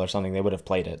Indomitable Will or something, they would have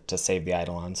played it to save the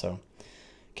Eidolon, so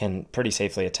can pretty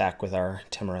safely attack with our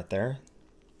Timurit there.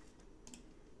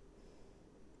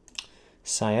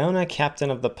 Siona,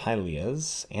 Captain of the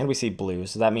Pyleas. And we see blue,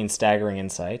 so that means Staggering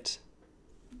Insight.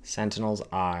 Sentinel's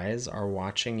eyes are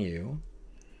watching you.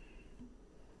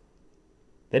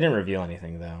 They didn't reveal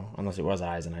anything, though, unless it was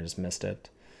eyes and I just missed it.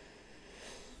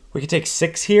 We could take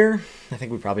 6 here. I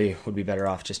think we probably would be better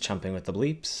off just chumping with the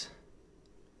bleeps.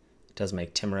 It does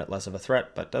make Timurit less of a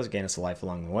threat, but does gain us a life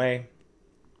along the way.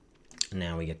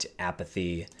 Now we get to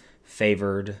Apathy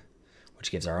Favored,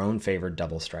 which gives our own Favored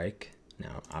double strike.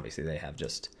 Now, obviously, they have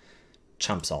just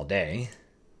chumps all day.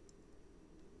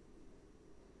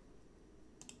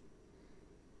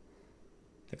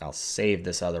 I think I'll save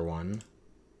this other one.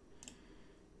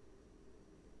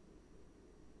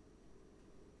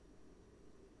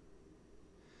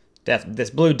 This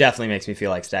blue definitely makes me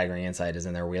feel like Staggering Insight is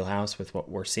in their wheelhouse with what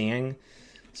we're seeing.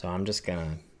 So I'm just going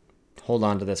to hold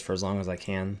on to this for as long as I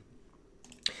can.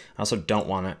 I also don't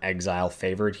want to exile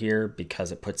Favored here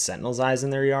because it puts Sentinel's Eyes in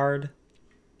their yard.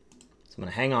 So I'm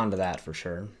going to hang on to that for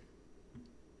sure.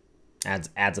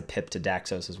 Adds a pip to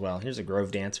Daxos as well. Here's a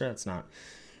Grove Dancer. That's not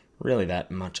really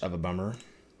that much of a bummer.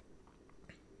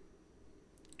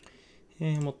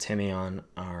 And we'll Timmy on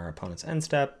our opponent's end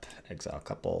step. Exile a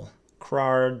couple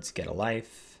cards. Get a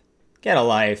life. Get a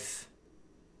life.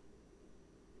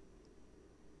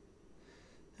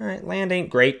 Alright, land ain't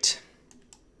great.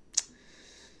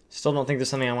 Still don't think there's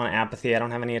something I want to Apathy. I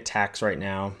don't have any attacks right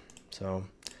now. So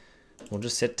we'll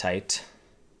just sit tight.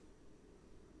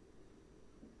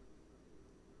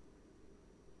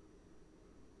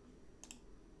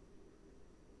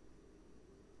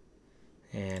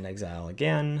 And exile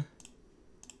again.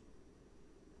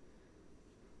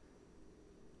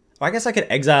 Oh, I guess I could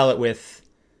exile it with...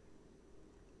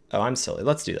 Oh, I'm silly.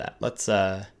 Let's do that. Let's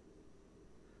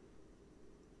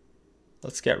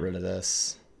get rid of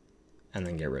this and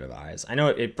then get rid of eyes. I know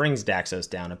it brings Daxos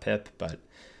down a pip, but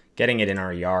getting it in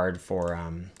our yard for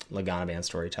Lagana Band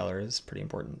Storyteller is pretty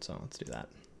important, so let's do that.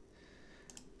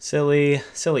 Silly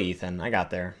Ethan. I got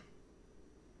there.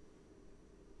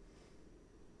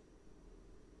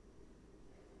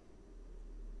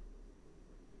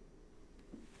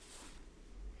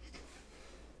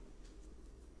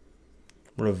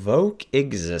 Revoke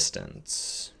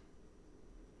existence.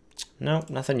 Nope,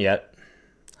 nothing yet.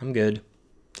 I'm good.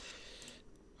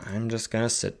 I'm just gonna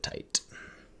sit tight.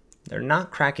 They're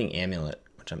not cracking Amulet,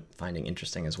 which I'm finding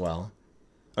interesting as well.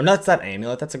 Oh, no, that's not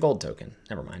Amulet. That's a gold token.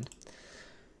 Never mind.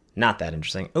 Not that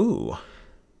interesting. Ooh.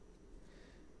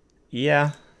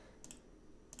 Yeah.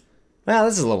 Well,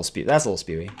 this is a little spew. That's a little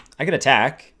spewy. I could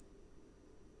attack.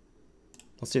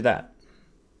 Let's do that.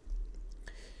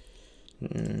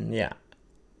 Yeah.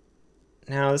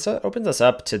 Now, this opens us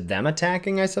up to them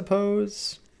attacking, I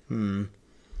suppose. No.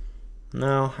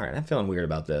 All right, I'm feeling weird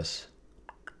about this.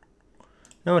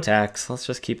 No attacks. Let's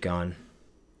just keep going.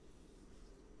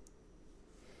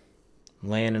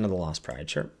 Laying into the Lost Pride,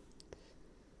 sure.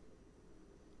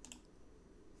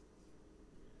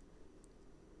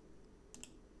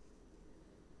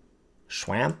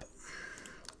 Schwamp.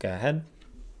 Go ahead.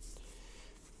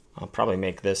 I'll probably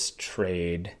make this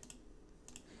trade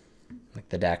like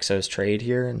the Daxos trade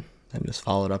here, and then just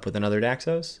follow it up with another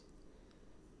Daxos.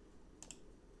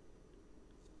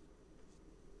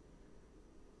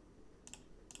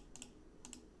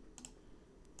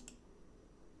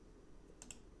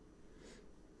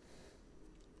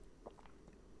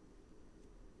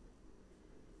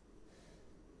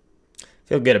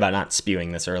 Feel good about not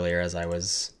spewing this earlier as I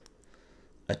was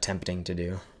attempting to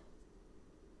do.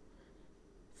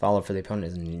 Follow for the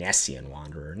opponent is Nessian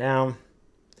Wanderer. Now,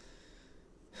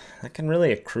 that can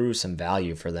really accrue some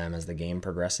value for them as the game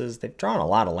progresses. They've drawn a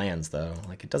lot of lands, though.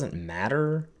 Like, it doesn't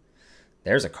matter.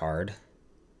 There's a card.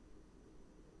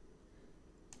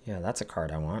 Yeah, that's a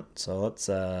card I want. So let's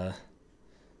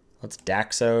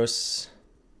Daxos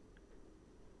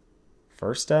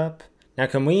first up. Now,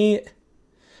 can we...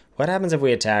 What happens if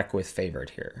we attack with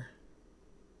Favored here?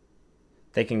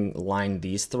 They can line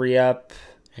these three up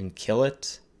and kill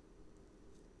it.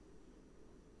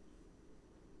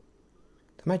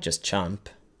 They might just chump.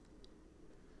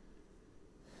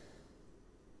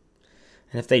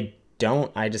 And if they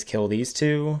don't, I just kill these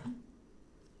two.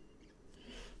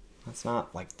 That's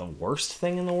not like the worst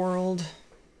thing in the world.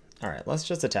 All right, let's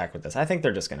just attack with this. I think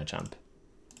they're just going to chump.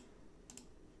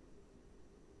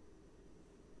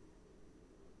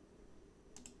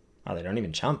 Oh, they don't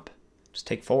even chump. Just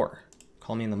take 4.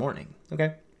 Call me in the morning.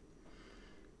 Okay.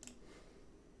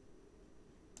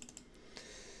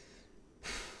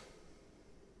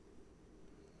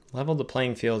 Leveled the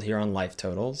playing field here on life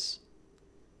totals.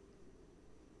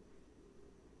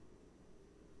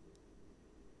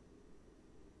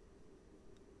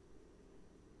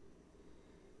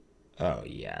 Oh,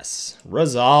 yes.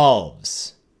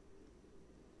 Resolves.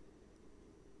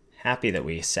 Happy that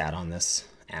we sat on this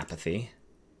apathy.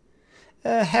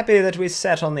 Happy that we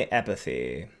sat on the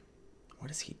apathy.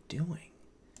 What is he doing?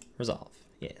 Resolve.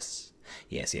 Yes.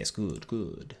 Yes, yes. Good,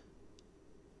 good.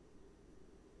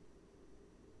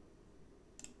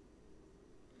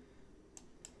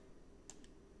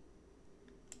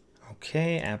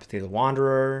 Okay, Apathy the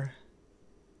Wanderer.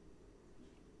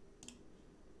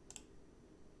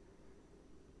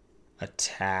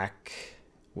 Attack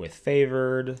with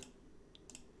Favored.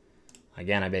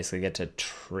 Again, I basically get to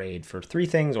trade for 3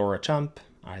 things or a chump.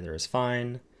 Either is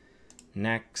fine.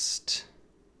 Next.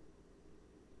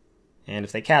 And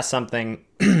if they cast something,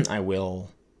 I will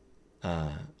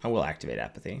activate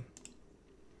Apathy.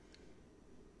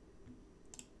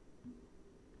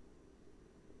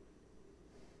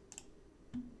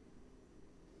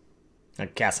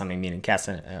 Cast something meaning cast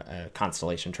a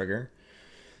constellation trigger.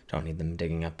 Don't need them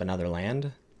digging up another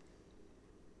land.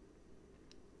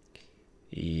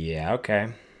 Yeah,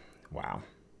 okay. Wow.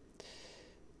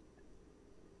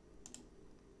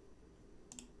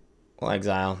 Well,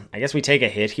 exile. I guess we take a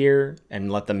hit here and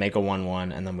let them make a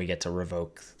 1/1, and then we get to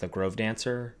revoke the Grove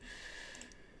Dancer.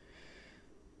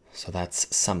 So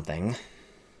that's something.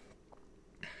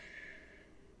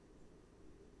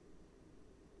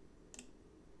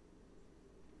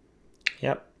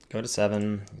 Yep, go to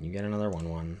 7. You get another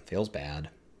 1/1. Feels bad.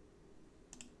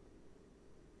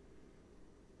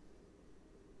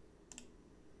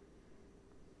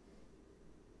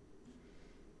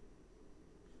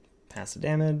 Pass the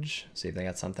damage. See if they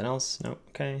got something else. Nope.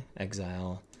 Okay.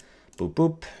 Exile. Boop,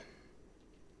 boop.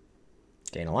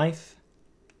 Gain a life.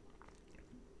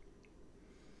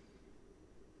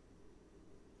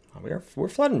 Oh, we're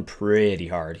flooding pretty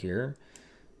hard here.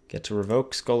 Get to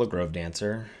revoke Skull of Grove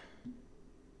Dancer.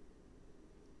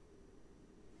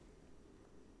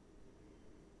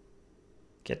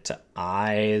 Get to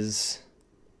eyes.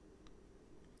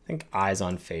 I think eyes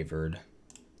unfavored.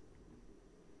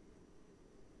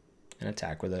 And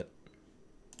attack with it.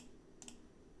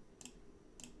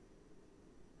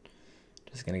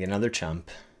 Just gonna get another chump.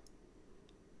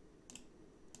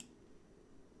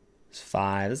 It's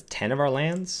 5. That's 10 of our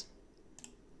lands.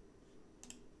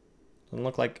 Doesn't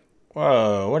look like.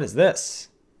 Whoa, what is this?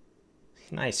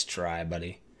 Nice try,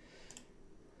 buddy.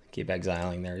 Keep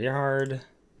exiling their yard.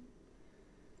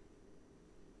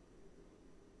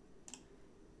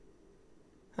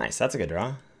 Nice, that's a good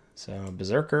draw. So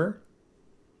Berserker.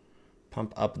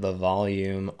 Pump up the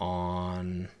volume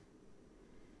on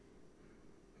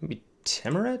maybe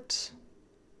Timurit.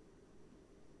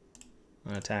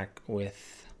 I'll attack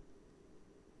with.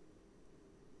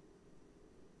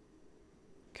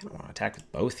 Kind of want to attack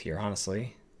with both here,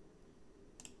 honestly.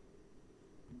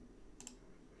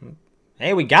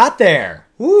 Hey, we got there!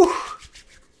 Woo!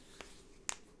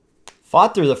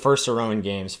 Fought through the first Heroin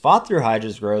games, fought through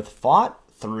Hydra's Growth, fought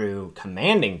through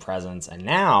Commanding Presence, and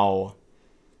now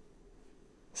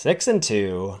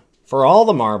 6-2 for all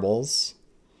the marbles.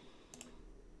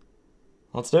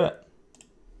 Let's do it.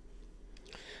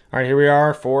 All right, here we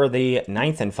are for the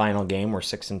 9th and final game. We're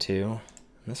 6-2.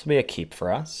 This will be a keep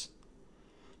for us.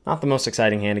 Not the most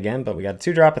exciting hand again, but we got a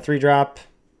 2-drop, a 3-drop,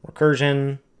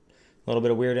 recursion, a little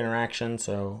bit of weird interaction,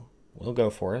 so we'll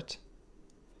go for it.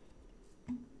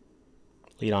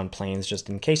 Lead on planes just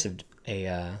in case of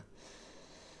a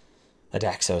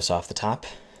Daxos off the top.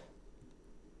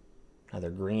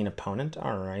 Another green opponent.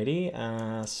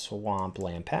 Alrighty. Swamp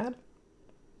Lampad.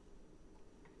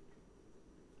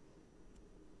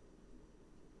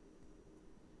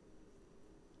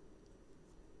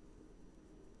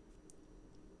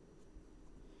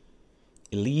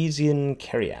 Elysian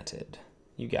Caryatid.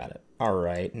 You got it.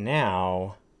 Alright,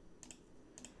 now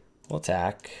we'll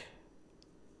attack.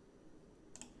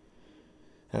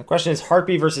 And the question is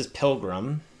Harpy versus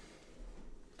Pilgrim.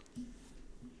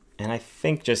 And I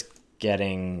think just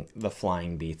getting the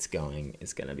flying beats going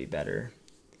is going to be better.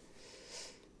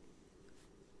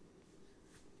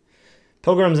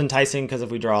 Pilgrim's enticing because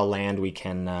if we draw a land, we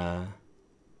can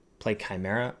play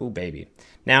Chimera. Ooh, baby.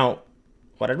 Now,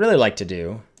 what I'd really like to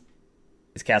do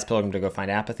is cast Pilgrim to go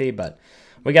find Apathy, but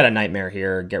we got a Nightmare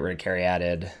here. Get rid of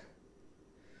Caryatid.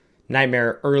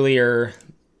 Nightmare earlier,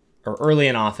 or early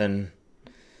and often.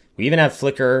 We even have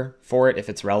Flicker for it if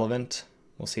it's relevant.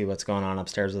 We'll see what's going on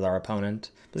upstairs with our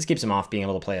opponent. But this keeps him off being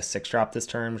able to play a 6-drop this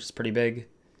turn, which is pretty big.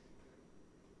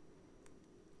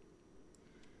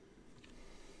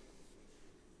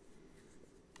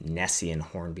 Nessian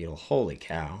Hornbeetle. Holy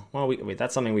cow. Well, wait,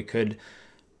 that's something we could...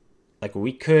 Like,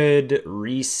 we could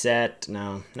reset...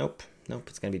 No, nope. Nope,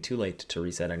 it's going to be too late to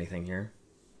reset anything here.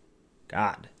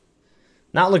 God.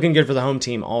 Not looking good for the home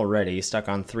team already. Stuck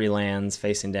on 3 lands,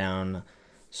 facing down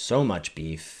so much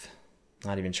beef.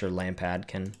 Not even sure Lampad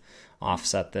can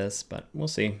offset this, but we'll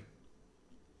see.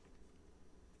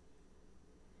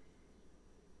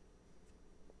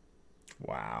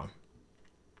 Wow.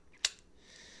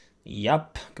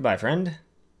 Yup. Goodbye, friend.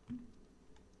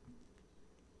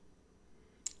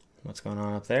 What's going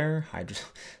on up there? Hydra.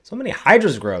 So many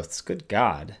Hydra's Growths. Good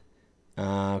God.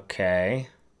 Okay.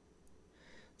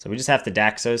 So we just have to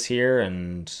Daxos here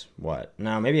and what?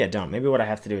 No, maybe I don't. Maybe what I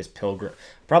have to do is Pilgrim.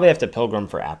 Probably have to Pilgrim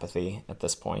for Apathy at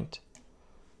this point.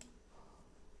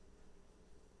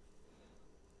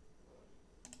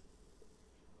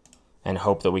 And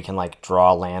hope that we can like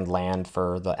draw land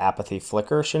for the Apathy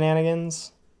Flicker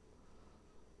shenanigans.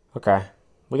 Okay.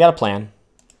 We got a plan.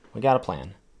 We got a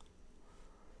plan.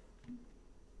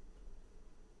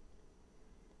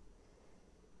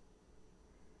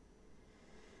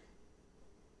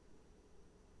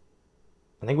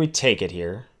 I think we take it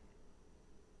here.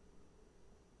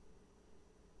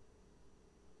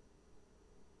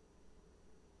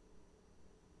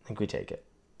 I think we take it.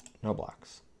 No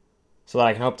blocks. So that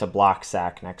I can hope to block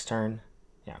sack next turn.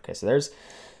 Yeah, okay, so there's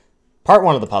part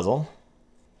 1 of the puzzle.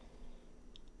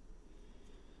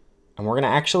 And we're going to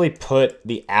actually put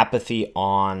the Apathy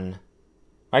on...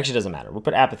 Actually, it doesn't matter. We'll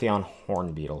put Apathy on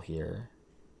Hornbeetle here.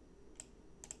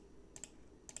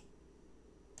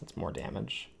 That's more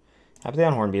damage. Apathy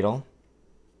on Hornbeetle.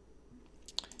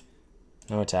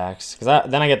 No attacks.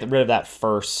 Because then I get rid of that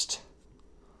first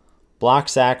block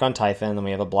sack on Typhon. Then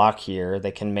we have a block here. They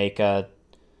can make a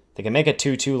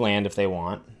 2/2 land if they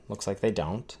want. Looks like they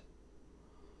don't.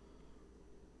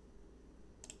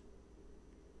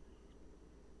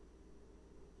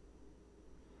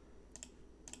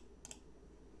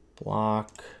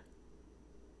 Block.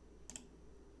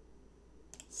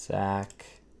 Sack.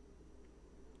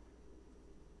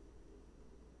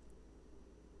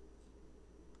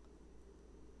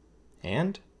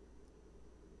 And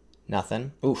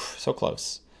nothing. Oof, so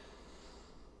close.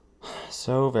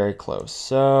 So very close.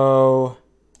 So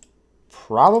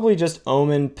probably just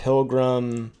Omen,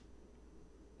 Pilgrim,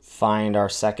 find our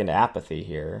second Apathy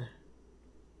here.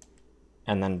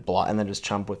 And then just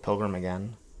chump with Pilgrim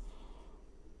again.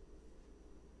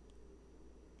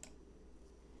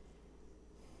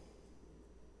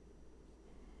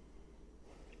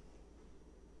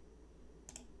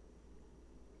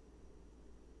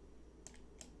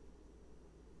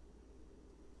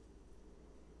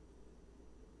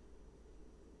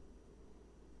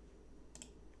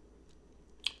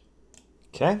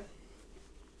 Okay.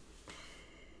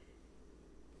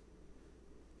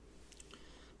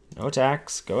 No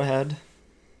attacks. Go ahead.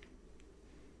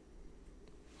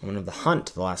 Woman of the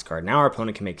Hunt, the last card. Now our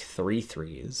opponent can make 3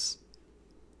 threes.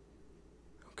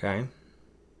 Okay.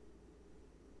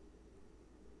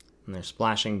 And they're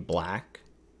splashing black.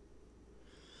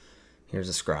 Here's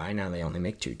a scry. Now they only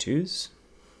make 2 twos.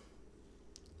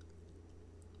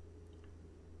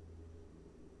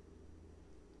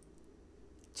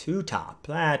 Two top.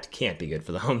 That can't be good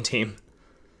for the home team.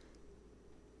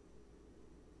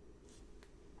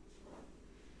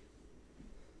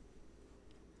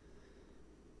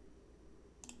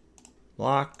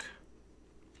 Block.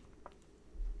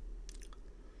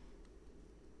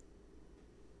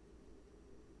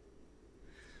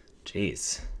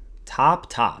 Jeez.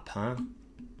 Top, huh?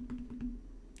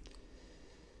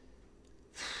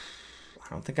 I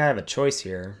don't think I have a choice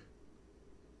here.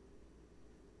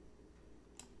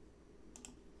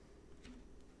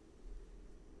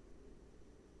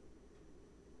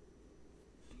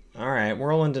 All right,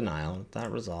 Whirl in Denial.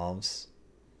 That resolves.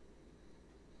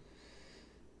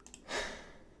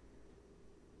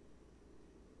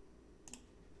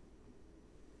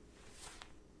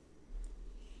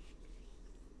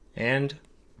 And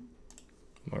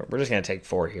we're just going to take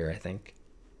 4 here, I think.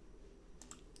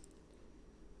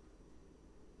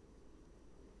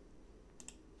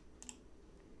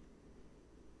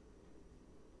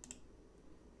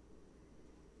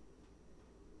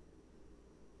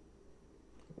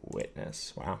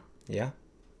 Witness. Wow. Yeah.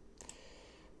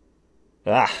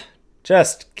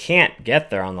 Just can't get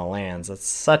there on the lands. That's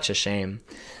such a shame.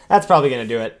 That's probably going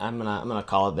to do it. I'm gonna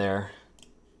call it there.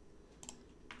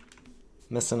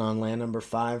 Missing on land number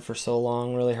 5 for so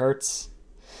long really hurts.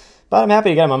 But I'm happy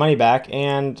to get my money back,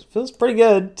 and feels pretty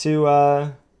good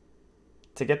to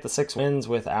get the 6 wins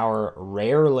with our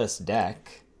rareless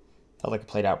deck. Felt like it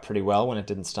played out pretty well when it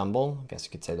didn't stumble. I guess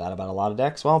you could say that about a lot of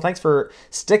decks. Well, thanks for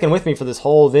sticking with me for this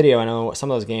whole video. I know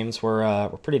some of those games were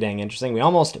pretty dang interesting. We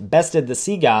almost bested the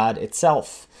Sea God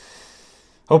itself.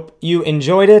 Hope you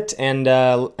enjoyed it. And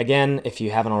again, if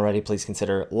you haven't already, please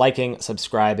consider liking,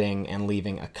 subscribing, and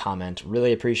leaving a comment.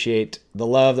 Really appreciate the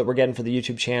love that we're getting for the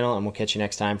YouTube channel, and we'll catch you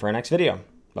next time for our next video.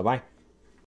 Bye-bye.